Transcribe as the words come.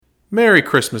Merry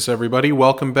Christmas, everybody.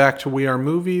 Welcome back to We Are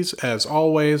Movies. As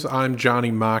always, I'm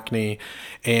Johnny Mockney,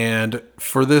 and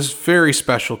for this very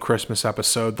special Christmas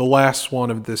episode, the last one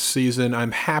of this season,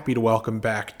 I'm happy to welcome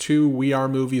back two We Are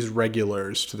Movies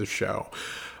regulars to the show.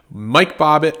 Mike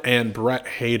Bobbitt and Bret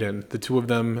Hayden. The two of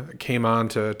them came on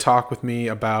to talk with me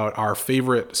about our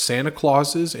favorite Santa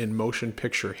Clauses in motion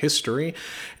picture history.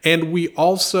 And we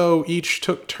also each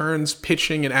took turns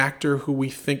pitching an actor who we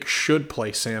think should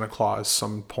play Santa Claus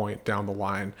some point down the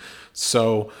line.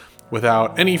 So,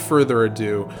 without any further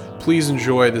ado, please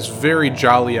enjoy this very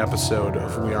jolly episode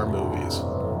of We Are Movies.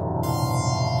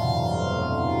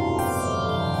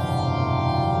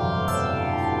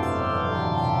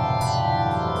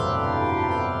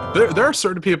 There are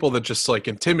certain people that just like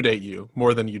intimidate you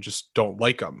more than you just don't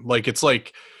like them. Like it's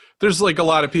like there's like a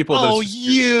lot of people. Oh,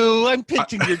 I'm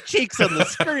pinching your cheeks on the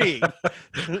screen.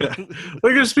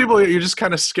 Like there's people that you're just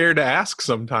kind of scared to ask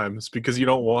sometimes because you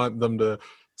don't want them to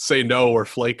say no or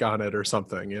flake on it or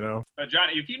something, you know.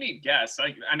 Johnny, if you need guests,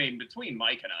 I mean, between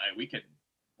Mike and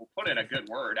we'll put in a good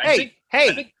word.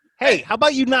 Hey, how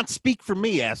about you not speak for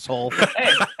me, asshole?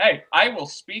 Hey, I will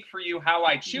speak for you how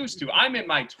I choose to. I'm in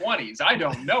my 20s. I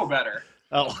don't know better.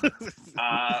 Oh.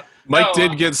 Mike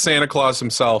did get Santa Claus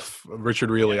himself,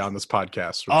 Richard Reilly, on this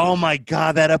podcast. Oh, my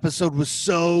God. That episode was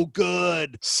so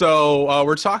good. So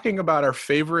we're talking about our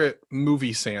favorite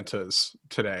movie Santas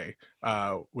today,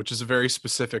 which is a very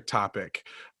specific topic.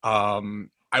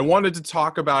 I wanted to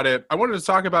talk about it. I wanted to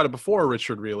talk about it before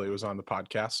Richard Reilly was on the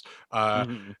podcast,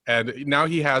 and now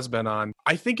he has been on.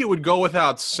 I think it would go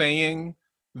without saying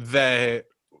that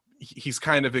he's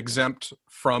kind of exempt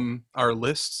from our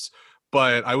lists,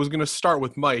 but I was going to start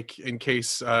with Mike in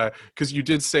case, because you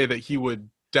did say that he would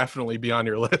definitely be on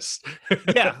your list.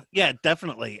 yeah,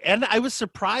 definitely. And I was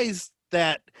surprised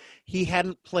that he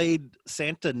hadn't played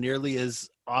Santa nearly as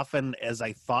often as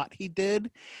I thought he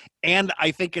did. And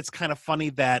I think it's kind of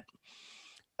funny that,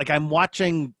 like, I'm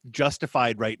watching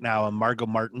Justified right now, and Margot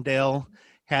Martindale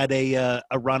had a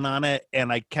run on it,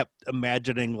 and I kept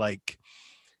imagining, like,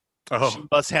 she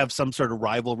must have some sort of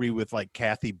rivalry with, like,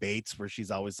 Kathy Bates, where she's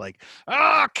always like,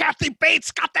 "Oh, Kathy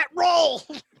Bates got that role."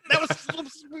 That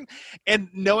was, and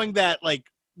knowing that, like,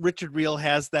 Richard Reel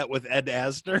has that with Ed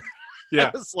Asner. Yeah.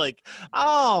 I was like,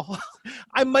 oh,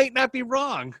 I might not be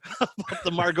wrong about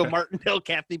the Margot Martindale,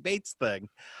 Kathy Bates thing.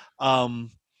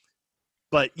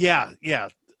 But yeah.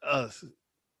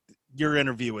 Your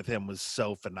interview with him was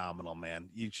so phenomenal, man.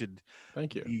 You should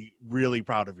be really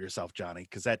proud of yourself, Johnny,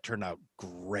 because that turned out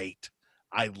great.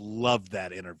 I loved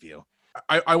that interview.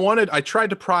 I tried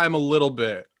to pry him a little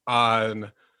bit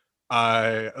on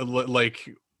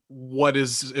like what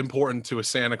is important to a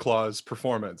Santa Claus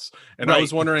performance. And right. I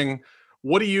was wondering,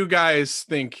 what do you guys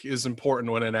think is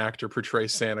important when an actor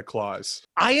portrays Santa Claus?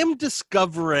 I am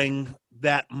discovering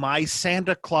that my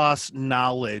Santa Claus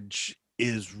knowledge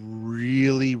is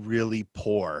really, really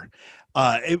poor.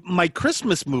 My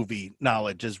Christmas movie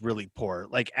knowledge is really poor.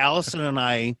 Like, Allison and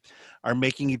I are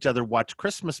making each other watch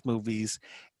Christmas movies,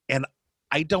 and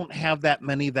I don't have that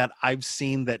many that I've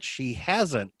seen that she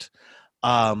hasn't.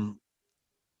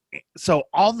 So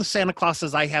all the Santa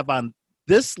Clauses I have on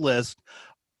this list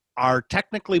are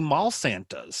technically mall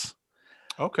Santas.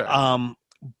 Okay.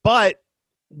 But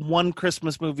one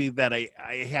Christmas movie that I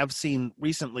have seen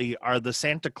recently are the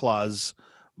Santa Claus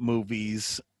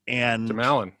movies. And Tim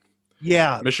Allen.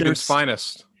 Yeah. Michigan's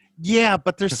finest. Yeah,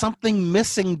 but there's something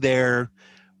missing there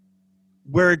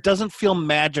where it doesn't feel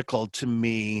magical to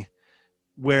me,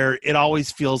 where it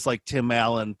always feels like Tim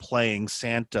Allen playing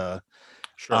Santa.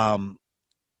 Sure.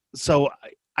 So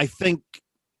I think,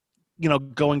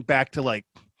 going back to, like,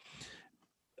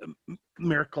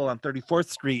 Miracle on 34th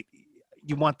Street,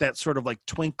 you want that sort of, like,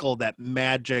 twinkle, that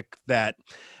magic that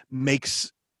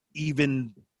makes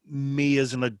even me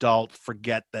as an adult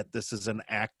forget that this is an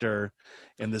actor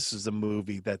and this is a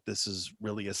movie, that this is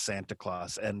really a Santa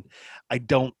Claus. And I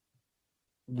don't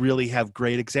really have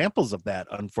great examples of that,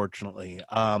 unfortunately.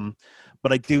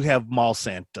 But I do have mall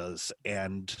Santas,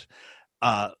 and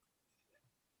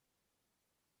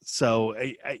so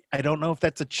I don't know if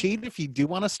that's a cheat, if you do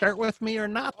want to start with me or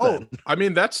not. Then. Oh, I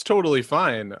mean, that's totally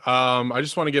fine. I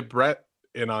just want to get Bret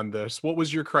in on this. What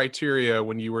was your criteria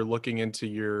when you were looking into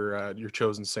your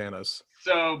chosen Santas?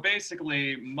 So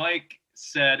basically, Mike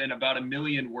said in about 1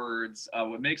 million words,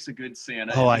 what makes a good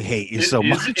Santa. Oh, I hate you so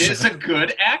much. Is a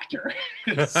good actor.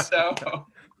 So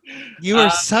you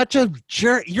are such a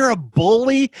jerk. You're a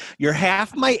bully. You're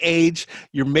half my age.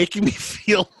 You're making me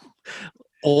feel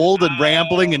old and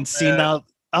rambling and senile.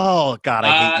 Oh God,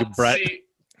 I hate you, Bret.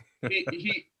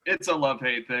 See, it's a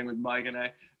love-hate thing with Mike and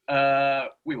I.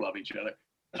 We love each other.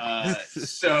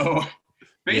 So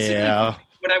basically, Yeah.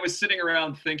 when I was sitting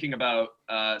around thinking about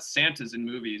Santas in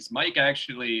movies, Mike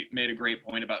actually made a great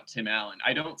point about Tim Allen.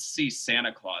 I don't see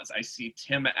Santa Claus. I see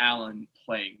Tim Allen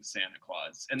playing Santa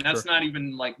Claus. And that's Sure. not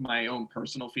even like my own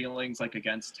personal feelings like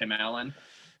against Tim Allen.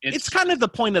 It's kind of the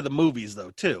point of the movies,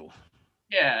 though, too.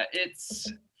 Yeah,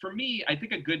 it's for me, I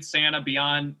think a good Santa,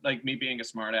 beyond like me being a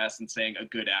smartass and saying a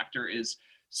good actor, is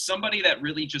somebody that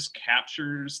really just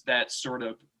captures that sort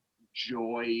of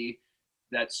joy,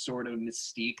 that sort of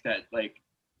mystique that like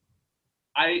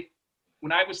I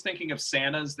when I was thinking of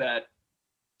Santas, that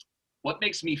what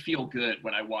makes me feel good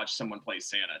when I watch someone play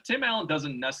Santa. Tim Allen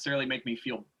doesn't necessarily make me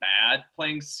feel bad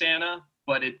playing Santa,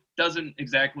 but it doesn't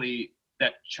exactly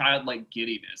that childlike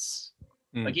giddiness.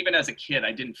 Like even as a kid,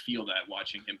 I didn't feel that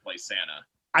watching him play Santa.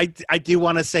 I do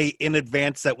want to say in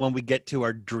advance that when we get to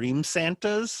our dream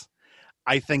Santas,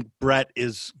 I think Bret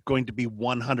is going to be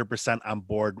 100% on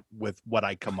board with what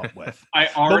I come up with. I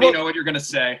already know what you're going to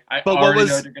say. Know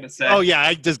what you're going to say. Oh, yeah,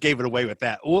 I just gave it away with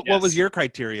that. What was your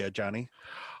criteria, Johnny?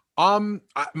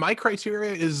 My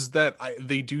criteria is that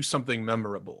they do something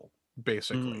memorable,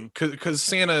 basically, because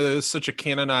Santa is such a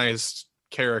canonized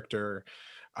character.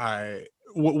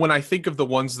 When I think of the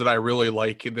ones that I really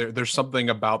like, there's something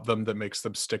about them that makes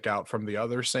them stick out from the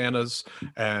other Santas,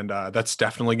 and that's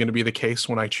definitely going to be the case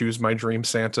when I choose my dream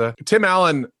Santa. Tim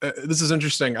Allen, this is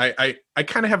interesting. I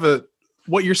kind of have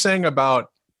what you're saying about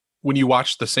when you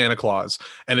watch the Santa Claus,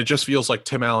 and it just feels like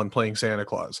Tim Allen playing Santa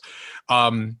Claus.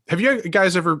 Have you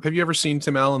guys ever seen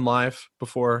Tim Allen live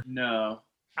before? No.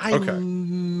 I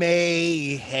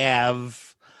may have.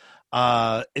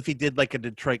 If he did like a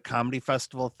Detroit Comedy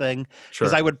Festival thing,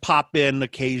 because I would pop in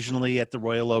occasionally at the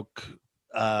Royal Oak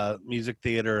Music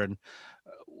Theater and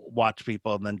watch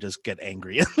people and then just get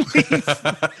angry and leave.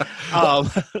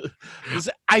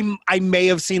 I may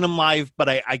have seen him live, but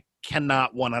I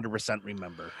cannot 100%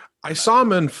 remember. I saw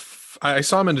him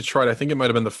in Detroit. I think it might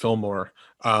have been the Fillmore.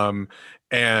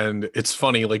 And it's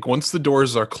funny, like once the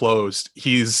doors are closed,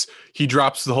 he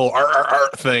drops the whole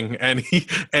thing, and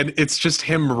it's just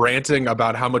him ranting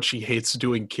about how much he hates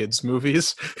doing kids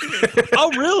movies.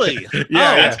 Oh, really?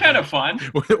 Yeah, that's kind of fun.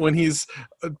 When he's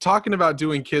talking about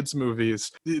doing kids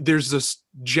movies, there's this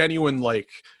genuine like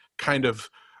kind of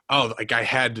like I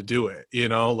had to do it,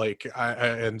 like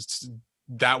and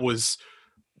that was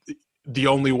the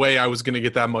only way I was going to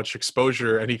get that much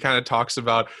exposure. And he kind of talks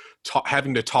about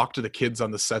having to talk to the kids on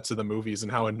the sets of the movies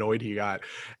and how annoyed he got.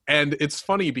 And it's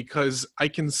funny because I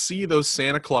can see those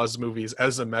Santa Claus movies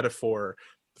as a metaphor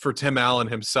for Tim Allen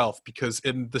himself, because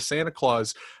in the Santa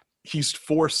Claus, he's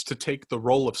forced to take the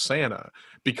role of Santa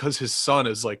because his son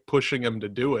is like pushing him to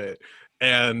do it,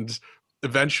 and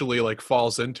eventually like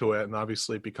falls into it. And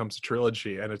obviously it becomes a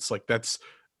trilogy. And it's like, that's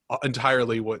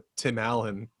entirely what Tim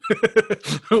Allen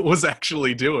was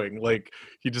actually doing. Like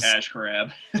he just cash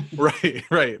grab.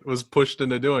 right was pushed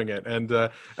into doing it. And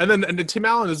then Tim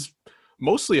Allen is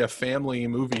mostly a family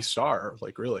movie star,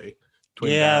 like really.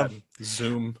 Twin Dad,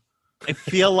 Zoom. I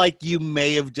feel like you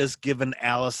may have just given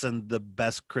Allison the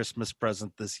best Christmas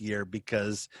present this year,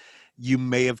 because you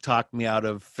may have talked me out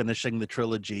of finishing the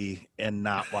trilogy and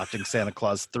not watching Santa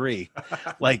Claus 3.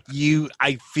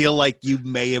 I feel like you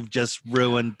may have just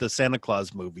ruined the Santa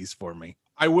Claus movies for me.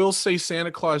 I will say Santa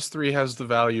Claus 3 has the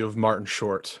value of Martin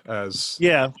Short as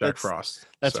Jack Frost.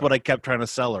 That's what I kept trying to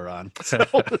sell her on. So.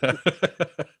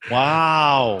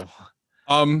 Wow.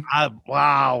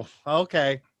 Wow.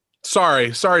 Okay.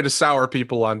 Sorry to sour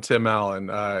people on Tim Allen.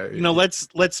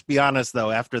 Let's be honest though.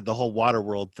 After the whole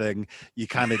Waterworld thing, you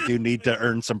kind of do need to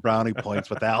earn some brownie points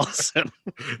with Allison.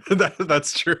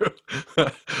 That's true.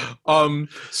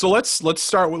 So let's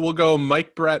start with, we'll go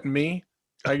Mike, Bret, and me,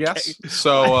 I guess. Okay.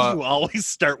 So you always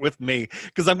start with me,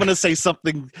 because I'm going to say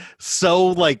something so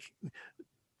like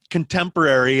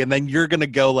contemporary, and then you're going to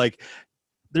go like.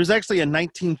 There's actually a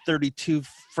 1932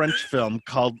 French film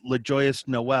called Le Joyeux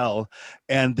Noël,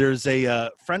 and there's a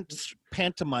French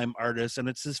pantomime artist, and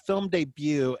it's his film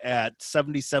debut at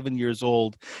 77 years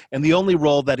old, and the only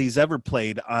role that he's ever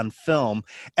played on film.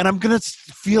 And I'm going to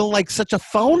feel like such a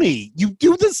phony. You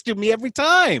do this to me every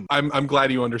time. I'm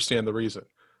glad you understand the reason.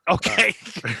 Okay.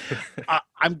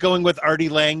 I'm going with Artie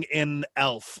Lang in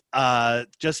Elf,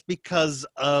 just because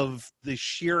of the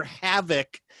sheer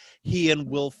havoc he and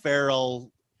Will Ferrell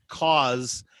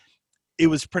cause. It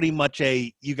was pretty much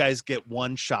you guys get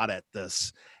one shot at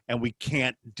this, and we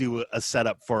can't do a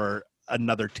setup for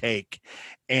another take.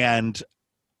 And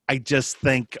I just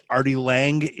think Artie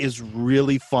Lang is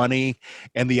really funny,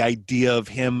 and the idea of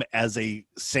him as a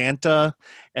Santa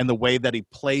and the way that he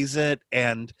plays it,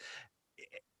 and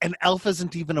And Elf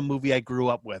isn't even a movie I grew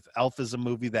up with. Elf is a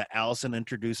movie that Allison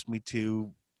introduced me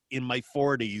to in my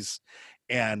 40s,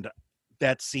 and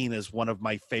that scene is one of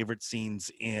my favorite scenes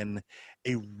in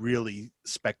a really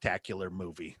spectacular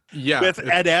movie. Yeah, With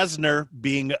Ed Asner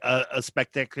being a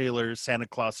spectacular Santa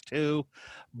Claus too,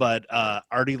 but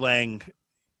Artie Lang,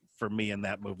 for me in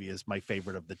that movie, is my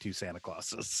favorite of the two Santa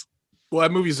Clauses. well,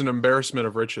 that movie's an embarrassment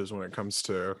of riches when it comes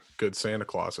to good Santa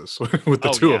Clauses with the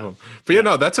two of them. But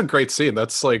no, that's a great scene.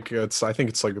 That's like I think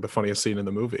it's like the funniest scene in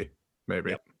the movie,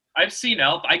 maybe. Yep. I've seen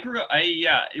Elf.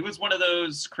 It was one of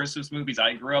those Christmas movies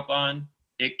I grew up on.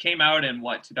 It came out in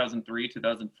 2003,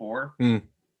 2004.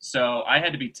 So I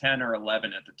had to be 10 or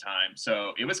 11 at the time.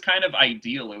 So it was kind of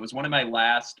ideal. It was one of my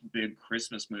last big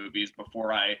Christmas movies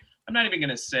before I'm not even going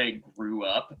to say grew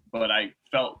up, but I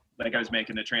felt like I was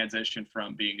making the transition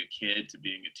from being a kid to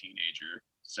being a teenager.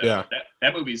 So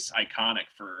that movie's iconic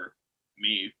for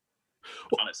me,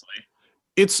 honestly.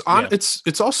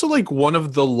 It's also like one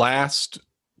of the last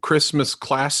Christmas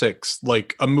classics,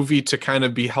 like a movie to kind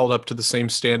of be held up to the same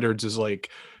standards as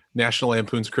like National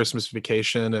Lampoon's Christmas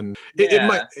Vacation, and it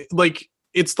might, like,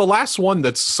 it's the last one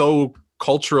that's so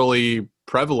culturally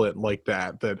prevalent like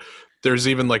that there's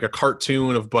even like a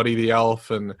cartoon of Buddy the Elf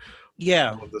and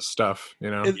all of this stuff, you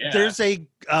know. There's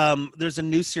a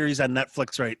new series on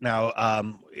Netflix right now.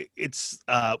 It's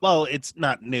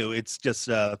not new. It's just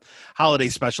a holiday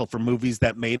special for movies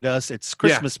that made us. It's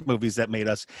Christmas movies that made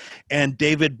us. And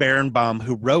David Berenbaum,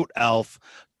 who wrote Elf,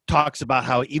 talks about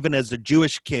how even as a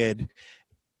Jewish kid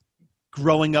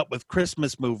growing up with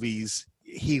Christmas movies,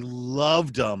 he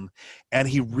loved them, and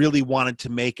he really wanted to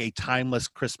make a timeless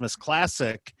Christmas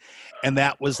classic. And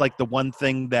that was like the one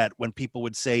thing that when people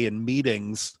would say in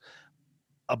meetings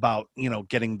about,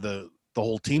 getting the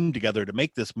whole team together to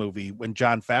make this movie, when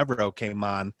Jon Favreau came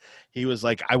on, he was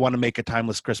like, I want to make a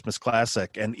timeless Christmas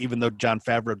classic. And even though Jon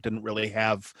Favreau didn't really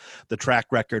have the track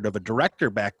record of a director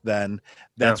back then,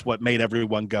 that's what made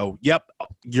everyone go, yep,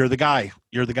 you're the guy.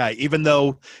 You're the guy. Even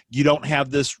though you don't have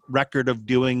this record of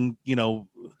doing,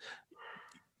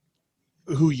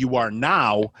 who you are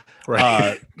now.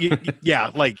 Right.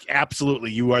 Like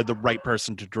absolutely. You are the right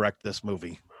person to direct this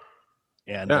movie.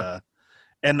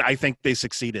 And I think they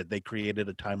succeeded. They created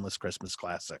a timeless Christmas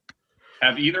classic.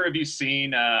 Have either of you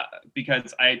seen,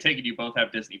 because I take it you both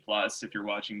have Disney Plus if you're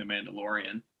watching The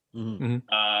Mandalorian. Mm-hmm.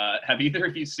 Have either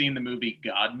of you seen the movie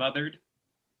Godmothered?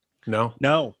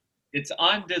 No. It's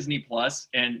on Disney Plus,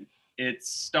 and it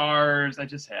stars, I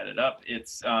just had it up. It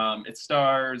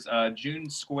stars June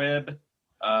Squibb,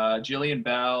 Jillian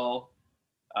Bell,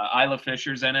 Isla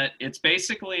Fisher's in it.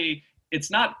 It's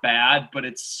not bad, but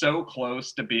it's so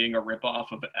close to being a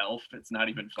ripoff of Elf. It's not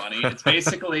even funny. It's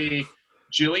basically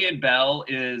Jillian Bell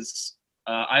is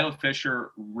Isla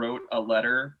Fisher wrote a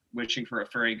letter wishing for a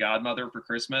fairy godmother for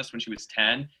Christmas when she was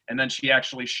 10, and then she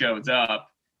actually shows up,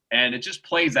 and it just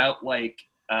plays out like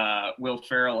Will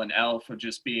Ferrell and Elf of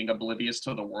just being oblivious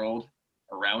to the world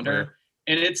around her.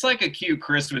 And it's like a cute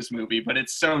Christmas movie, but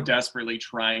it's so desperately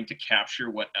trying to capture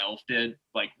what Elf did,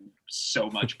 like so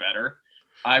much better.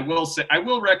 I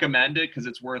will recommend it because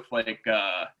it's worth like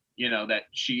that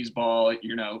cheese ball,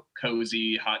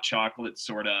 cozy hot chocolate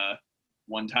sort of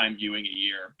one-time viewing a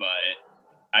year. But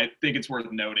I think it's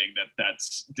worth noting that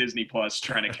that's Disney Plus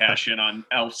trying to cash in on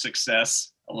Elf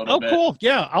success a little bit. Oh, cool!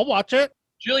 Yeah, I'll watch it.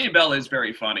 Jillian Bell is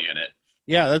very funny in it.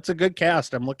 Yeah, that's a good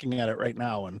cast. I'm looking at it right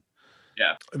now, and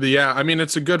I mean,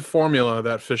 it's a good formula,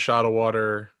 that fish out of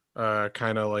water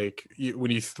kind of like when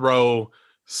you throw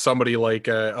somebody like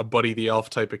a Buddy the Elf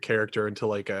type of character into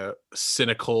like a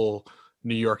cynical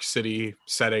New York City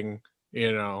setting,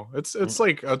 it's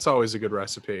like, it's always a good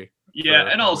recipe. Yeah.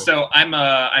 And also I'm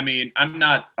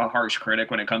not a harsh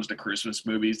critic when it comes to Christmas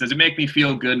movies. Does it make me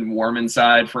feel good and warm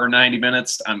inside for 90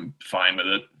 minutes? I'm fine with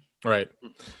it. Right.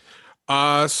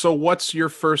 So what's your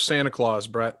first Santa Claus,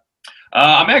 Bret?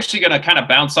 I'm actually going to kind of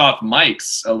bounce off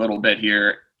Mike's a little bit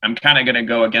here. I'm kind of going to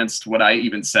go against what I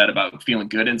even said about feeling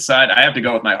good inside. I have to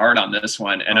go with my heart on this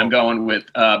one, and I'm going with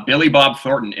Billy Bob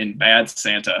Thornton in Bad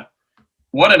Santa.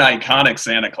 What an iconic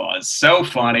Santa Claus. So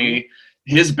funny.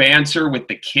 His banter with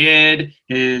the kid,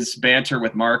 his banter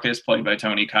with Marcus, played by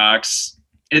Tony Cox.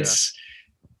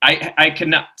 I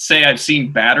cannot say I've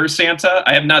seen Badder Santa.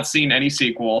 I have not seen any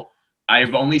sequel.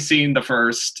 I've only seen the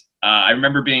first. I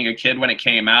remember being a kid when it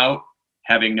came out,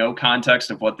 having no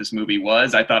context of what this movie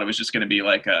was. I thought it was just going to be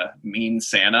like a mean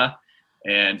Santa,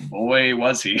 and boy,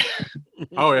 was he.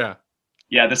 Oh, yeah.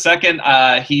 Yeah, the second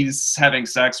he's having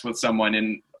sex with someone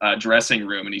in a dressing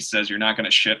room and he says, you're not going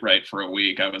to shit right for a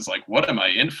week. I was like, what am I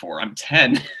in for? I'm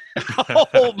 10.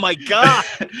 Oh, my God.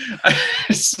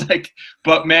 It's like,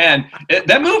 but man,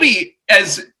 that movie,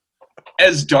 as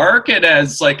as dark and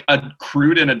as like a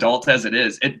crude and adult as it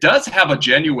is, it does have a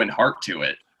genuine heart to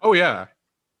it. Oh yeah. Well,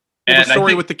 And the story I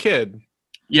think, with the kid.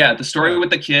 yeah, the story with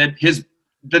the kid,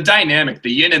 the dynamic,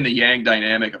 the yin and the yang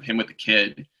dynamic of him with the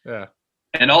kid. Yeah.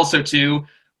 And also too,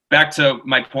 back to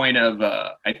my point of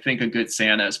I think a good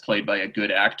Santa is played by a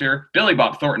good actor. Billy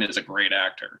Bob Thornton is a great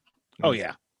actor. Oh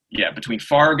yeah. Yeah, between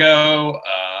Fargo,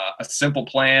 A Simple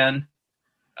Plan,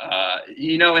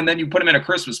 and then you put him in a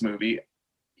Christmas movie.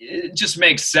 It just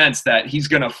makes sense that he's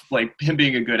gonna, like, him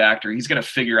being a good actor, he's gonna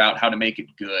figure out how to make it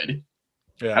good.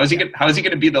 Yeah. How is he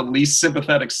gonna be the least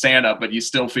sympathetic Santa, but you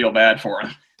still feel bad for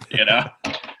him?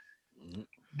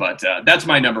 But that's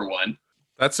my number one.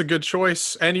 That's a good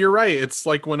choice. And you're right. It's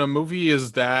like when a movie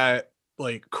is that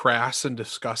like crass and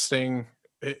disgusting,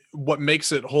 what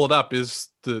makes it hold up is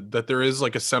that there is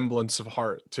like a semblance of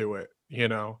heart to it.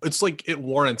 It's like it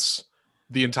warrants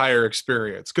the entire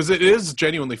experience because it is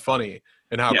genuinely funny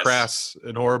and how crass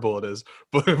and horrible it is.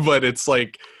 But it's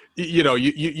like, you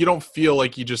don't feel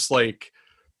like you just like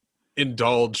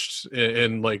indulged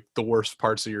in like the worst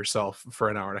parts of yourself for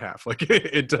an hour and a half. Like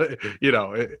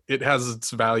it has its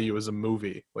value as a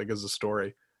movie, like as a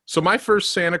story. So my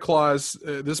first Santa Claus,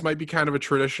 this might be kind of a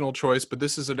traditional choice, but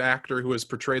this is an actor who has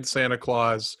portrayed Santa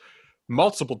Claus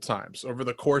multiple times over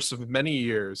the course of many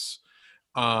years,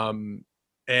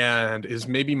 and is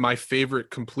maybe my favorite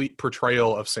complete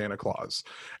portrayal of Santa Claus.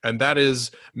 And that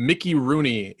is Mickey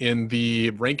Rooney in the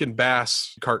Rankin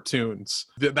Bass cartoons.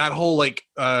 That whole like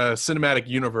cinematic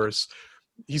universe.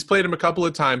 He's played him a couple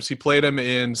of times. He played him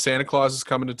in Santa Claus is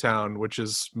Coming to Town, which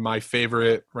is my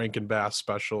favorite Rankin Bass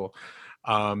special.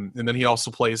 And then he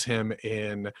also plays him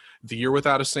in The Year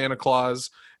Without a Santa Claus.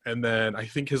 And then I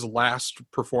think his last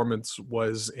performance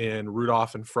was in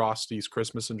Rudolph and Frosty's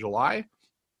Christmas in July,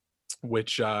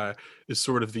 which is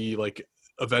sort of the like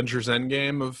Avengers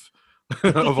Endgame of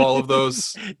all of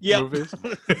those movies.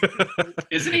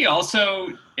 Isn't he also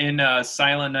in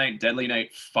Silent Night, Deadly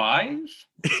Night 5?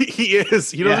 He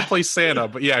is. He doesn't play Santa,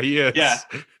 but yeah, he is. Yeah.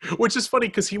 Which is funny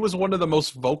because he was one of the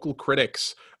most vocal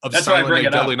critics of That's Silent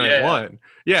Night, Deadly up. Night 1.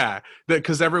 Yeah,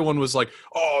 because everyone was like,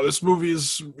 "Oh, this movie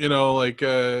is," like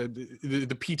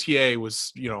the PTA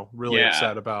was, really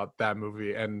upset about that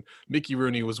movie, and Mickey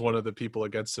Rooney was one of the people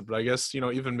against it. But I guess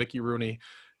even Mickey Rooney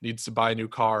needs to buy a new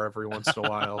car every once in a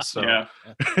while. So,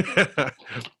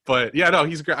 but yeah, no,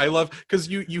 he's great. I love because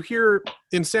you hear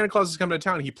in Santa Claus is Coming to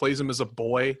Town, he plays him as a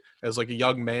boy, as like a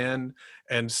young man,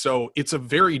 and so it's a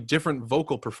very different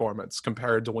vocal performance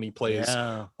compared to when he plays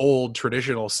old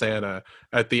traditional Santa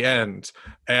at the end.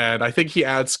 And I think he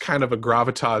adds kind of a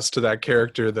gravitas to that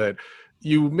character that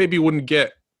you maybe wouldn't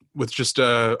get with just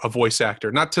a voice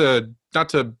actor. Not to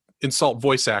insult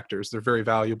voice actors, they're very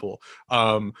valuable,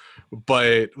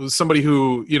 but somebody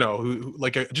who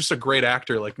like just a great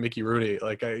actor like Mickey Rooney,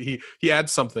 like he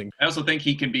adds something. I also think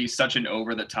he can be such an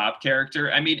over the top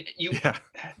character. I mean,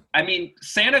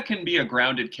 Santa can be a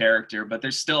grounded character, but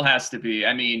there still has to be,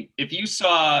 if you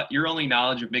saw, your only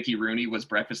knowledge of Mickey Rooney was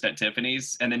Breakfast at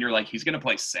Tiffany's, and then you're like, he's gonna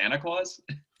play Santa Claus.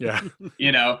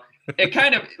 It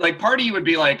kind of like, part of you would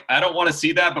be like, I don't want to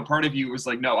see that, but part of you was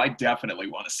like, no, I definitely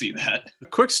want to see that.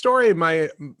 Quick story, my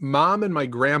mom and my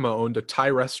grandma owned a Thai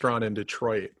restaurant in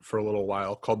Detroit for a little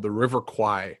while called the River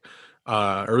Kwai.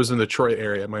 Or it was in the Detroit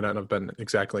area. It might not have been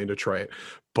exactly in Detroit,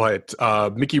 but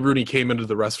Mickey Rooney came into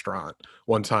the restaurant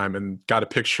one time and got a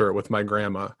picture with my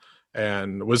grandma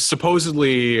and was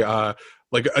supposedly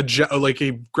like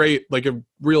a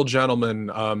real gentleman,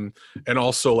 and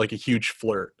also like a huge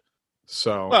flirt.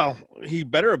 So, well, he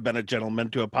better have been a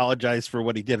gentleman to apologize for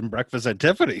what he did in Breakfast at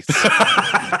Tiffany's.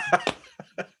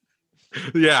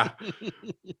 Yeah,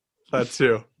 that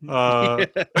too.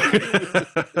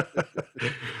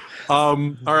 All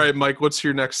right, Mike, what's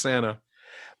your next Santa?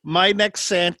 My next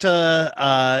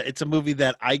Santa, it's a movie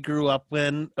that I grew up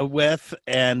with,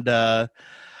 and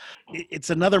it's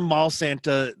another mall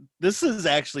Santa. This is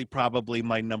actually probably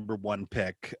my number one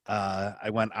pick. I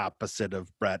went opposite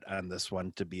of Bret on this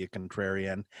one to be a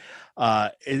contrarian.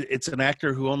 It's an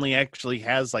actor who only actually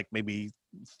has like maybe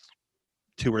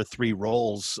 2 or 3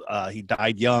 roles. He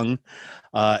died young.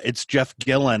 It's Jeff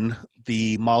Gillen,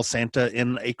 the mall Santa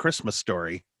in A Christmas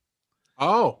Story.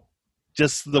 Oh.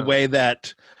 Just the way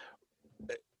that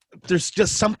there's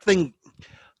just something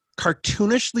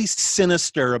cartoonishly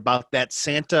sinister about that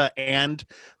Santa and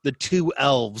the 2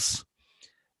 elves.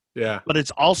 Yeah. But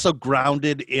it's also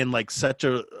grounded in like such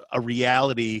a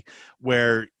reality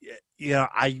where,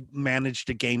 I managed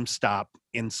a GameStop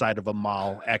inside of a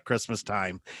mall at Christmas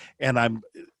time, and I'm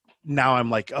now I'm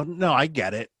like, oh no, I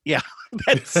get it. Yeah,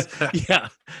 that's yeah.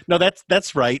 No,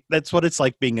 that's right. That's what it's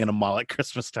like being in a mall at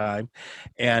Christmas time,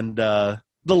 and the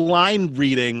line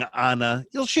reading on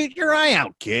 "You'll shoot your eye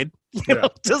out, kid." You know,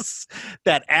 just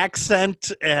that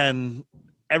accent and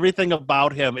everything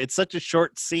about him. It's such a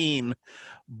short scene,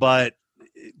 but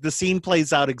the scene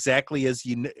plays out exactly as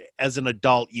an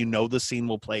adult. You know, the scene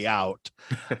will play out.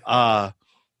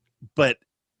 But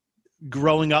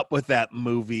growing up with that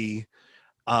movie,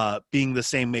 being the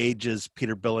same age as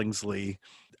Peter Billingsley,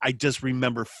 I just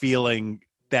remember feeling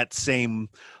that same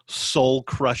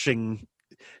soul-crushing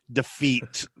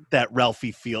defeat that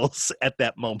Ralphie feels at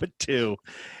that moment too.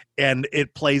 And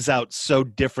it plays out so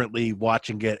differently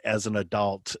watching it as an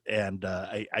adult. And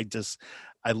I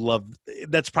love,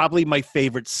 that's probably my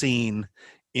favorite scene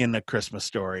in A Christmas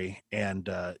Story. And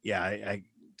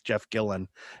Jeff Gillen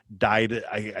died,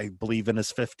 I believe, in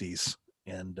his 50s.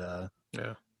 And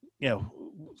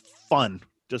fun,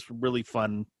 just really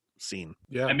fun scene.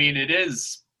 Yeah. I mean, it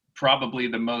is probably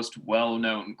the most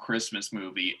well-known Christmas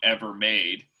movie ever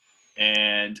made.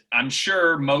 And I'm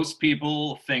sure most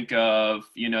people think of,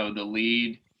 the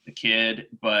lead, the kid,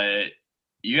 but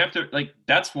you have to,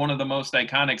 that's one of the most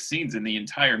iconic scenes in the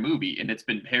entire movie. And it's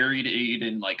been parodied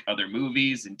in other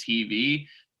movies and TV.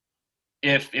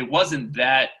 If it wasn't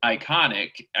that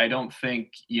iconic, I don't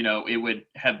think, it would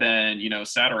have been,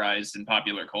 satirized in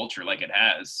popular culture like it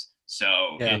has.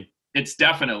 So it's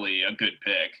definitely a good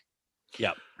pick.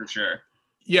 Yeah, for sure.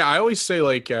 Yeah, I always say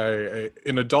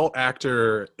an adult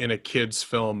actor in a kid's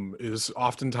film is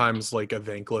oftentimes a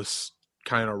thankless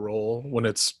kind of role when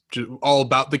it's all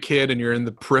about the kid and you're in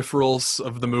the peripherals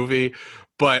of the movie.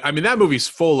 But I mean, that movie's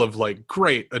full of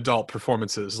great adult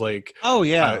performances. Darren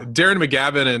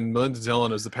McGavin and Melinda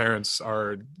Dillon as the parents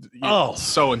are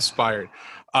so inspired.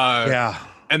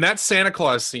 And that Santa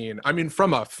Claus scene, I mean,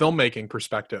 from a filmmaking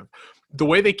perspective, the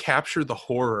way they capture the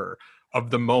horror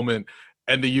of the moment.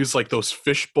 And they use those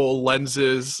fishbowl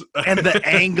lenses and the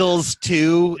angles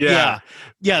too. The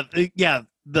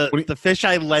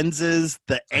fisheye lenses,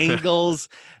 the angles,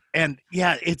 and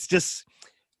it's just,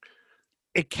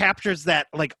 it captures that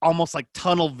almost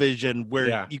tunnel vision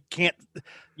where you can't.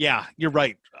 Yeah, you're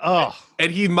right. Oh,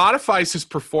 and he modifies his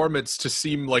performance to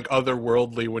seem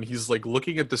otherworldly when he's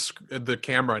looking at the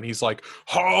camera and he's like,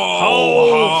 ho,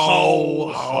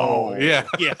 ho, ho, ho. Yeah.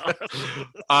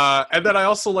 And then I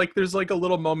also there's a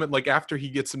little moment after he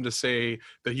gets him to say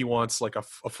that he wants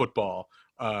a football,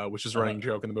 which is a running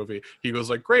joke in the movie. He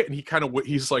goes great, and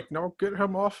he's like, no, get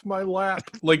him off my lap.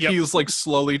 He's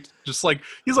slowly just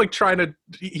he's trying to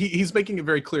he's making it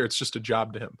very clear it's just a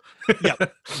job to him.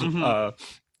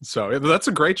 So that's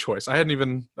a great choice. I hadn't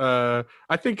even I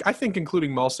think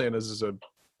including mall Santas is a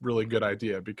really good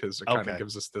idea because it kind of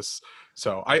gives us this.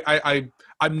 So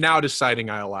I'm now deciding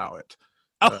I allow it.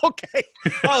 Okay.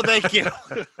 Oh, thank you.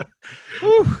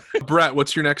 Bret,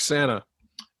 what's your next Santa?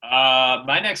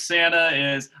 My next Santa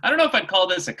is, I don't know if I'd call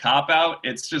this a cop-out.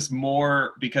 It's just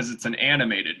more because it's an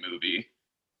animated movie.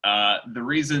 The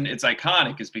reason it's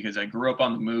iconic is because I grew up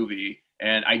on the movie,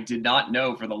 and I did not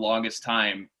know for the longest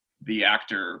time the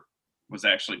actor was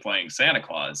actually playing Santa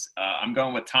Claus. I'm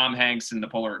going with Tom Hanks in The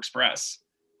Polar Express.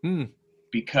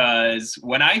 Because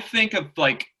when I think of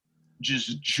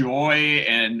just joy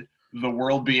and the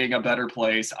world being a better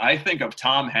place, I think of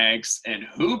Tom Hanks, and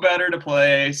who better to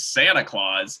play Santa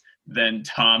Claus than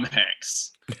Tom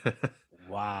Hanks?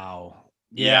 Wow.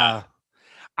 Yeah.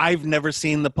 I've never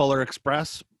seen The Polar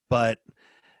Express, but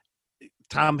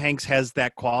Tom Hanks has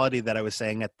that quality that I was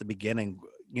saying at the beginning,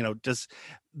 just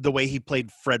the way he played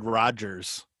Fred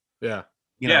Rogers. Yeah.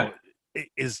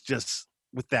 Is just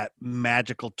with that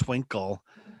magical twinkle.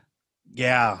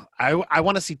 Yeah, I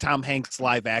want to see Tom Hanks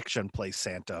live action play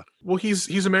Santa. Well,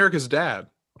 he's America's dad,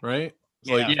 right?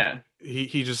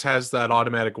 He just has that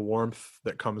automatic warmth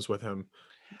that comes with him.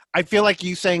 I feel like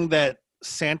you saying that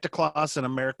Santa Claus and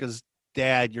America's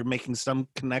dad, you're making some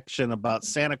connection about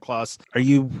Santa Claus. Are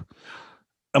you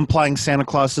implying Santa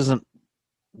Claus isn't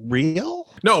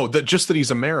real? No, just that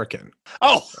he's American.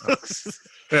 Oh.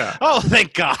 Yeah. Oh,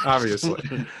 thank God. Obviously.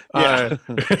 I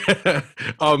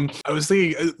was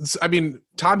thinking, I mean,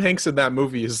 Tom Hanks in that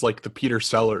movie is the Peter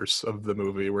Sellers of the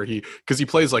movie because he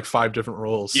plays 5 different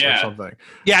roles or something.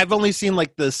 Yeah, I've only seen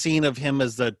the scene of him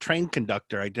as the train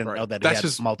conductor. I didn't know that he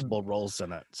had multiple roles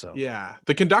in it. So yeah,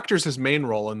 the conductor's his main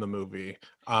role in the movie.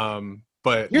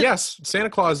 But yes,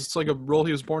 Santa Claus, it's a role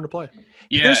he was born to play.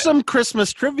 Yeah. There's some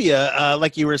Christmas trivia,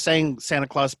 like you were saying, Santa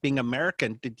Claus being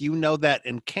American. Did you know that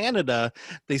in Canada,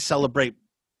 they celebrate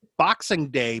Boxing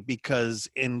Day because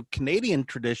in Canadian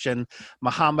tradition,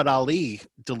 Muhammad Ali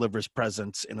delivers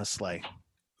presents in a sleigh?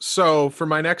 So for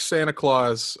my next Santa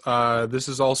Claus, this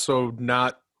is also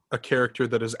not a character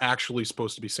that is actually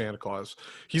supposed to be Santa Claus.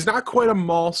 He's not quite a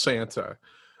mall Santa,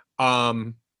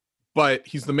 um, but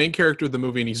he's the main character of the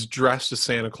movie, and he's dressed as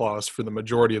Santa Claus for the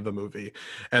majority of the movie.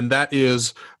 And that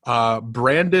is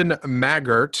Brandon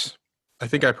Maggart. I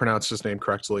think I pronounced his name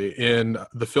correctly, in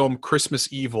the film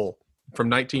Christmas Evil from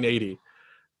 1980.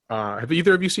 Have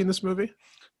either of you seen this movie?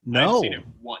 No. I've seen it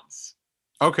once.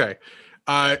 Okay.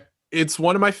 It's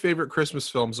one of my favorite Christmas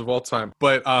films of all time,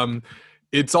 but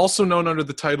it's also known under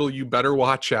the title You Better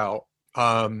Watch Out.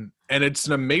 And it's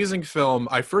an amazing film.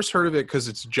 I first heard of it because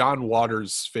it's John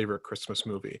Waters' favorite Christmas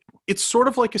movie. It's sort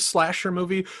of like a slasher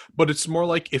movie, but it's more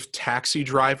like if Taxi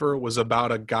Driver was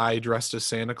about a guy dressed as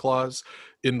Santa Claus,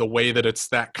 in the way that it's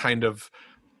that kind of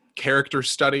character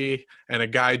study and a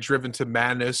guy driven to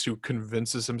madness who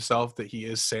convinces himself that he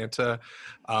is Santa.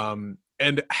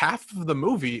 And half of the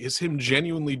movie is him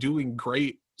genuinely doing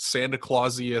great Santa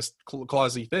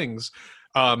Clausy things.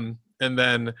 And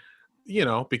then,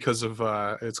 because of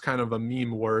it's kind of a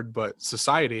meme word, but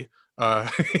society,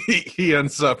 he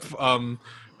ends up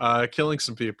killing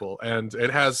some people. And it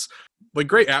has like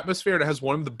great atmosphere. It has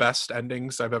one of the best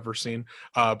endings I've ever seen.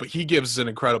 But he gives an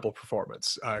incredible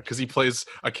performance because he plays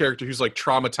a character who's like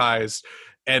traumatized,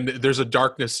 and there's a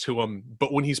darkness to him.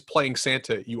 But when he's playing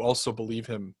Santa, you also believe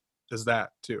him as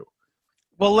that too.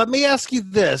 Well, let me ask you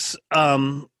this.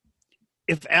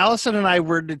 If Allison and I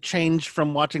were to change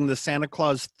from watching the Santa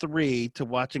Claus 3 to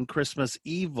watching Christmas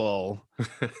Evil,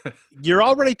 you're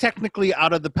already technically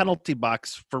out of the penalty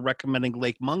box for recommending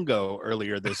Lake Mungo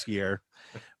earlier this year.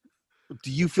 Do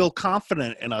you feel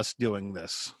confident in us doing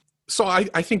this? So I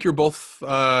think you're both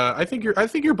I think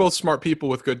you're both smart people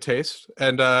with good taste,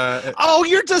 and oh,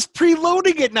 you're just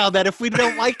preloading it now that if we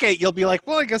don't like it, you'll be like,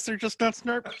 well, I guess they're just not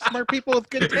smart people with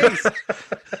good taste.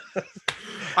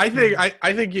 I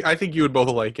think you would both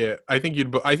like it. I think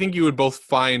you would both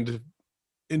find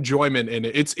enjoyment in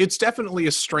it. It's definitely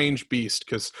a strange beast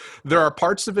because there are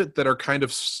parts of it that are kind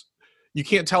of, you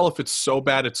can't tell if it's so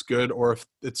bad it's good or if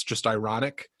it's just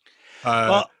ironic.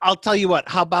 Well, I'll tell you what.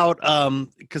 How about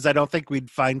because I don't think we'd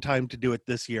find time to do it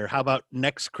this year. How about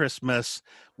next Christmas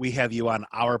we have you on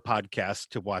our podcast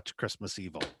to watch Christmas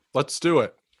Evil? Let's do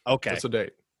it. Okay, that's a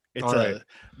date. It's all a right.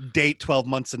 date 12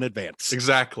 months in advance.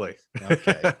 Exactly.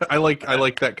 Okay. I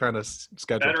like that kind of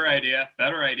schedule. Better idea.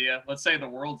 Let's say the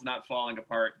world's not falling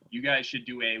apart. You guys should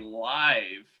do a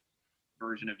live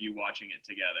version of you watching it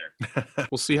together.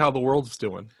 We'll see how the world's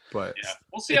doing, but yeah,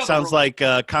 we'll see. It sounds like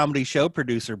a comedy show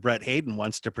producer Bret Hayden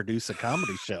wants to produce a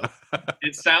comedy show.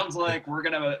 It sounds like we're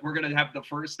gonna have the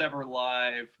first ever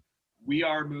live We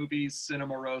Are Movies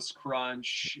Cinema Roast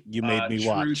Crunch. You made me Truth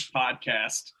watch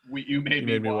podcast. You made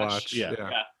me watch. Yeah.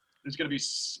 There's gonna be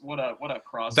what a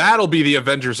cross. That'll be the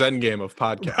Avengers Endgame of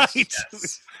podcasts. Right.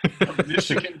 Yes. A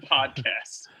Michigan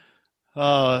podcast.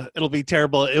 It'll be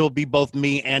terrible. It will be both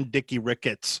me and Dickie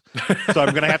Ricketts. So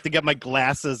I'm going to have to get my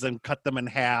glasses and cut them in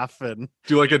half and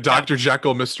do like a Dr.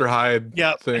 Jekyll, Mr. Hyde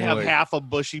thing. Have half a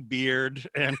bushy beard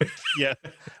and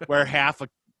wear half a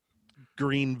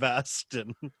green vest.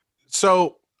 And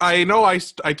so I know I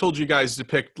told you guys to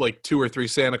pick like 2 or 3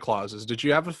 Santa Clauses. Did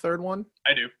you have a third one?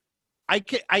 I do.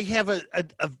 I have a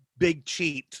big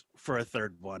cheat for a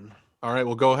third one. All right,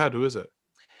 well, go ahead. Who is it?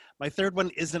 My third one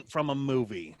isn't from a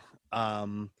movie.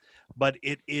 But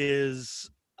it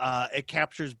is it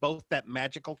captures both that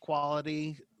magical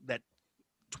quality, that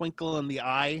twinkle in the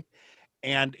eye,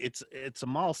 and it's a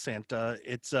mall Santa.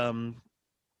 It's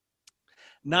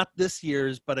not this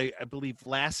year's, but I believe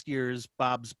last year's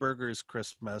Bob's Burgers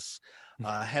Christmas.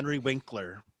 Henry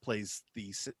Winkler plays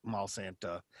the mall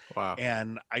Santa. Wow.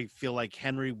 And I feel like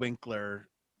Henry Winkler,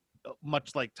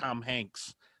 much like Tom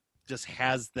Hanks, just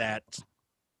has that.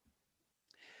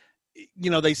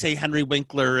 They say Henry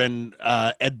Winkler and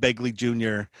Ed Begley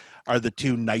Jr. are the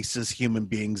 2 nicest human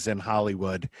beings in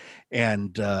Hollywood.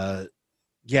 And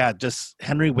just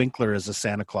Henry Winkler as a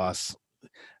Santa Claus.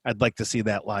 I'd like to see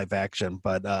that live action,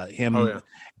 but him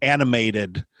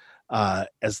animated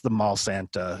as the mall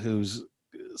Santa, who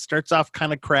starts off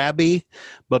kind of crabby,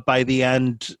 but by the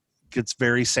end gets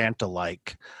very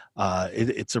Santa-like.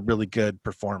 It's a really good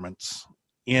performance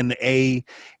in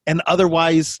an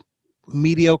otherwise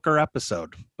mediocre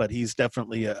episode, but he's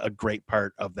definitely a great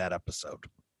part of that episode.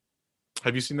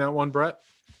 Have you seen that one, Bret?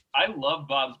 I love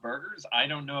Bob's Burgers. I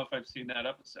don't know if I've seen that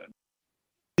episode.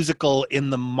 Musical in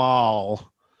the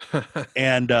mall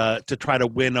and to try to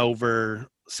win over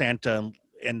Santa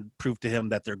and prove to him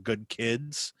that they're good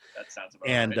kids. That sounds about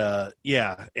right.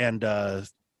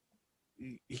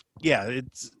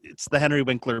 It's the Henry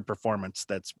Winkler performance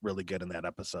that's really good in that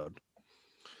episode.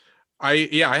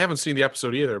 I haven't seen the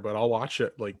episode either, but I'll watch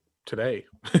it like today.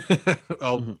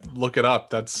 I'll look it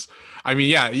up. I mean,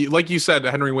 yeah, like you said,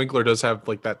 Henry Winkler does have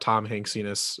like that Tom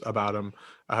Hanksiness about him,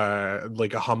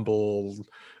 like a humble,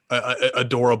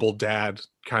 adorable dad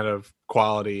kind of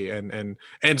quality, and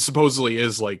supposedly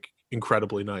is like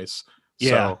incredibly nice. Yeah.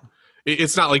 So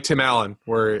it's not like Tim Allen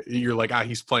where you're like,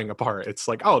 he's playing a part. It's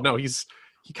like, oh no,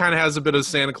 he kind of has a bit of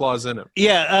Santa Claus in him.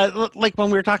 Yeah, like when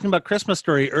we were talking about Christmas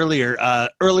Story earlier.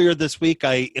 Earlier this week,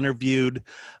 I interviewed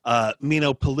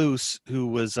Mino Palouse, who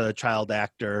was a child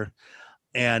actor,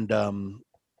 and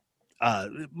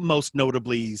most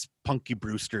notably, he's Punky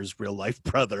Brewster's real life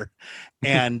brother.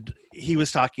 And he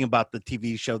was talking about the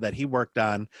TV show that he worked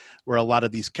on, where a lot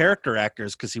of these character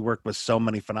actors, because he worked with so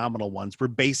many phenomenal ones, were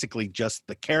basically just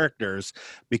the characters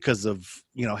because of,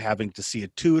 having to see a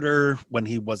tutor when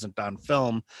he wasn't on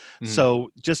film.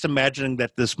 So just imagining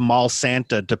that this mall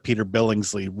Santa to Peter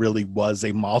Billingsley really was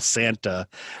a mall Santa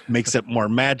makes it more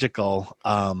magical.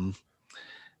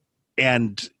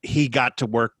 And he got to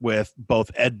work with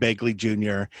both Ed Begley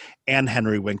Jr. and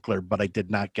Henry Winkler, but I did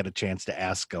not get a chance to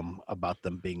ask him about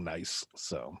them being nice.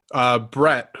 So,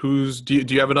 Bret, do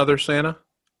you have another Santa?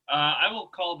 I will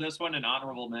call this one an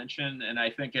honorable mention, and I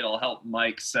think it'll help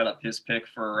Mike set up his pick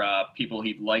for people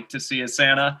he'd like to see as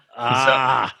Santa.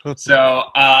 So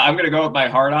I'm going to go with my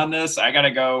heart on this. I got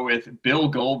to go with Bill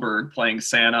Goldberg playing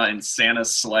Santa in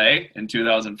Santa's Sleigh in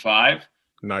 2005.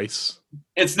 Nice.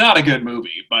 It's not a good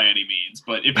movie by any means,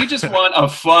 but if you just want a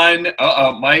fun,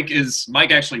 Mike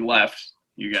actually left,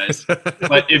 you guys.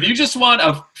 But if you just want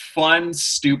a fun,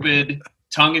 stupid,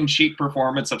 tongue-in-cheek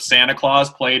performance of Santa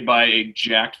Claus played by a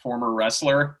jacked former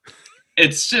wrestler,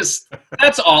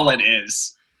 that's all it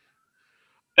is.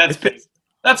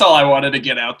 That's all I wanted to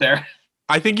get out there.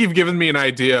 I think you've given me an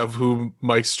idea of who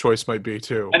Mike's choice might be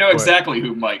too. I know exactly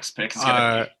who Mike's pick is going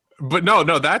to be. But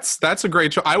no, that's a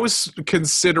great choice. I was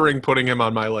considering putting him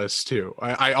on my list too.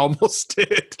 I almost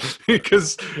did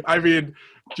because I mean,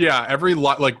 yeah, every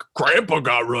lot like Grandpa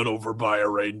got run over by a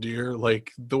reindeer.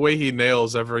 Like the way he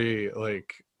nails every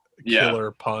like killer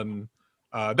pun.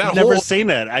 I've never seen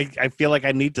it. I feel like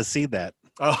I need to see that.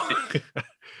 Oh,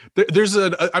 there's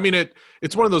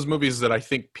it's one of those movies that I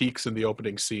think peaks in the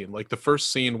opening scene. Like the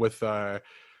first scene with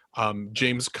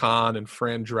James Caan and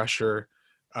Fran Drescher.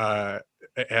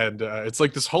 And it's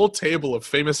like this whole table of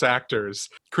famous actors,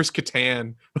 Chris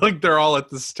Kattan, like they're all at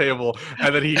this table,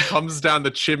 and then he comes down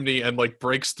the chimney and like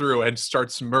breaks through and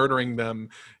starts murdering them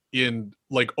in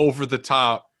like over the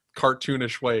top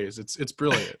cartoonish ways. It's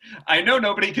brilliant. I know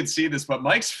nobody can see this, but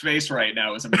Mike's face right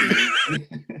now is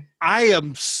amazing. I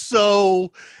am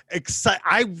so excited.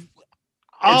 It's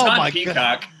on Peacock.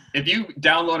 God. If you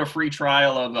download a free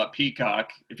trial of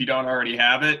Peacock, if you don't already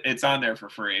have it, it's on there for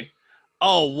free.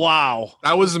 Oh, wow.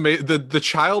 That was amazing. The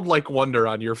childlike wonder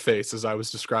on your face as I was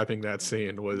describing that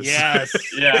scene was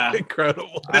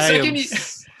incredible.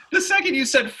 The second you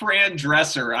said Fran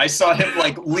Drescher, I saw him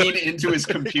like lean into his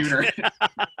computer.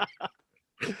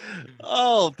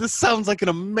 Oh, this sounds like an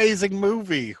amazing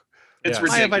movie. It's ridiculous.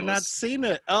 Why have I not seen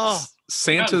it? Oh,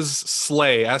 Santa's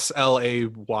Sleigh, SLAY.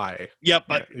 Yep,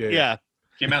 yeah.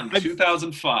 Came out in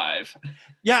 2005.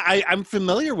 Yeah, I'm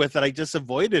familiar with it. I just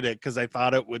avoided it because I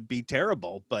thought it would be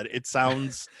terrible. But it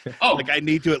sounds like I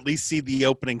need to at least see the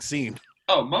opening scene.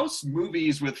 Oh, most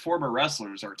movies with former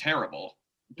wrestlers are terrible.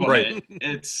 But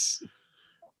it's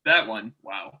that one.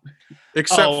 Wow.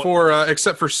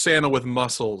 Except for Santa with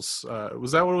muscles.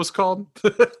 Was that what it was called?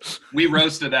 We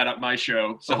roasted that at my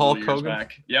show several years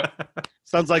back. Yep.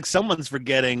 Sounds like someone's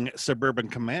forgetting Suburban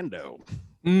Commando.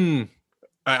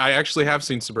 I actually have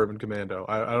seen Suburban Commando.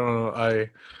 I don't know. I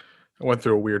went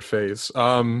through a weird phase.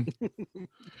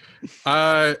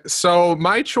 So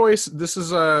my choice, this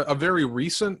is a very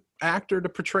recent actor to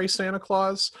portray Santa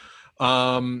Claus.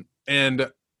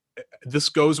 And this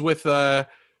goes with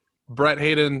Bret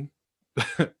Hayden.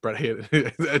 Bret Hayden.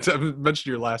 I mentioned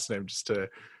your last name just to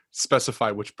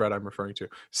specify which Bret I'm referring to.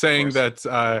 Saying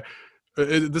that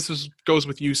goes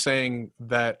with you saying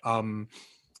that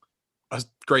a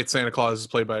great Santa Claus is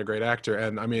played by a great actor.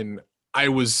 And I mean, I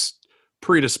was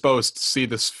predisposed to see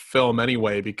this film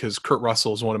anyway because Kurt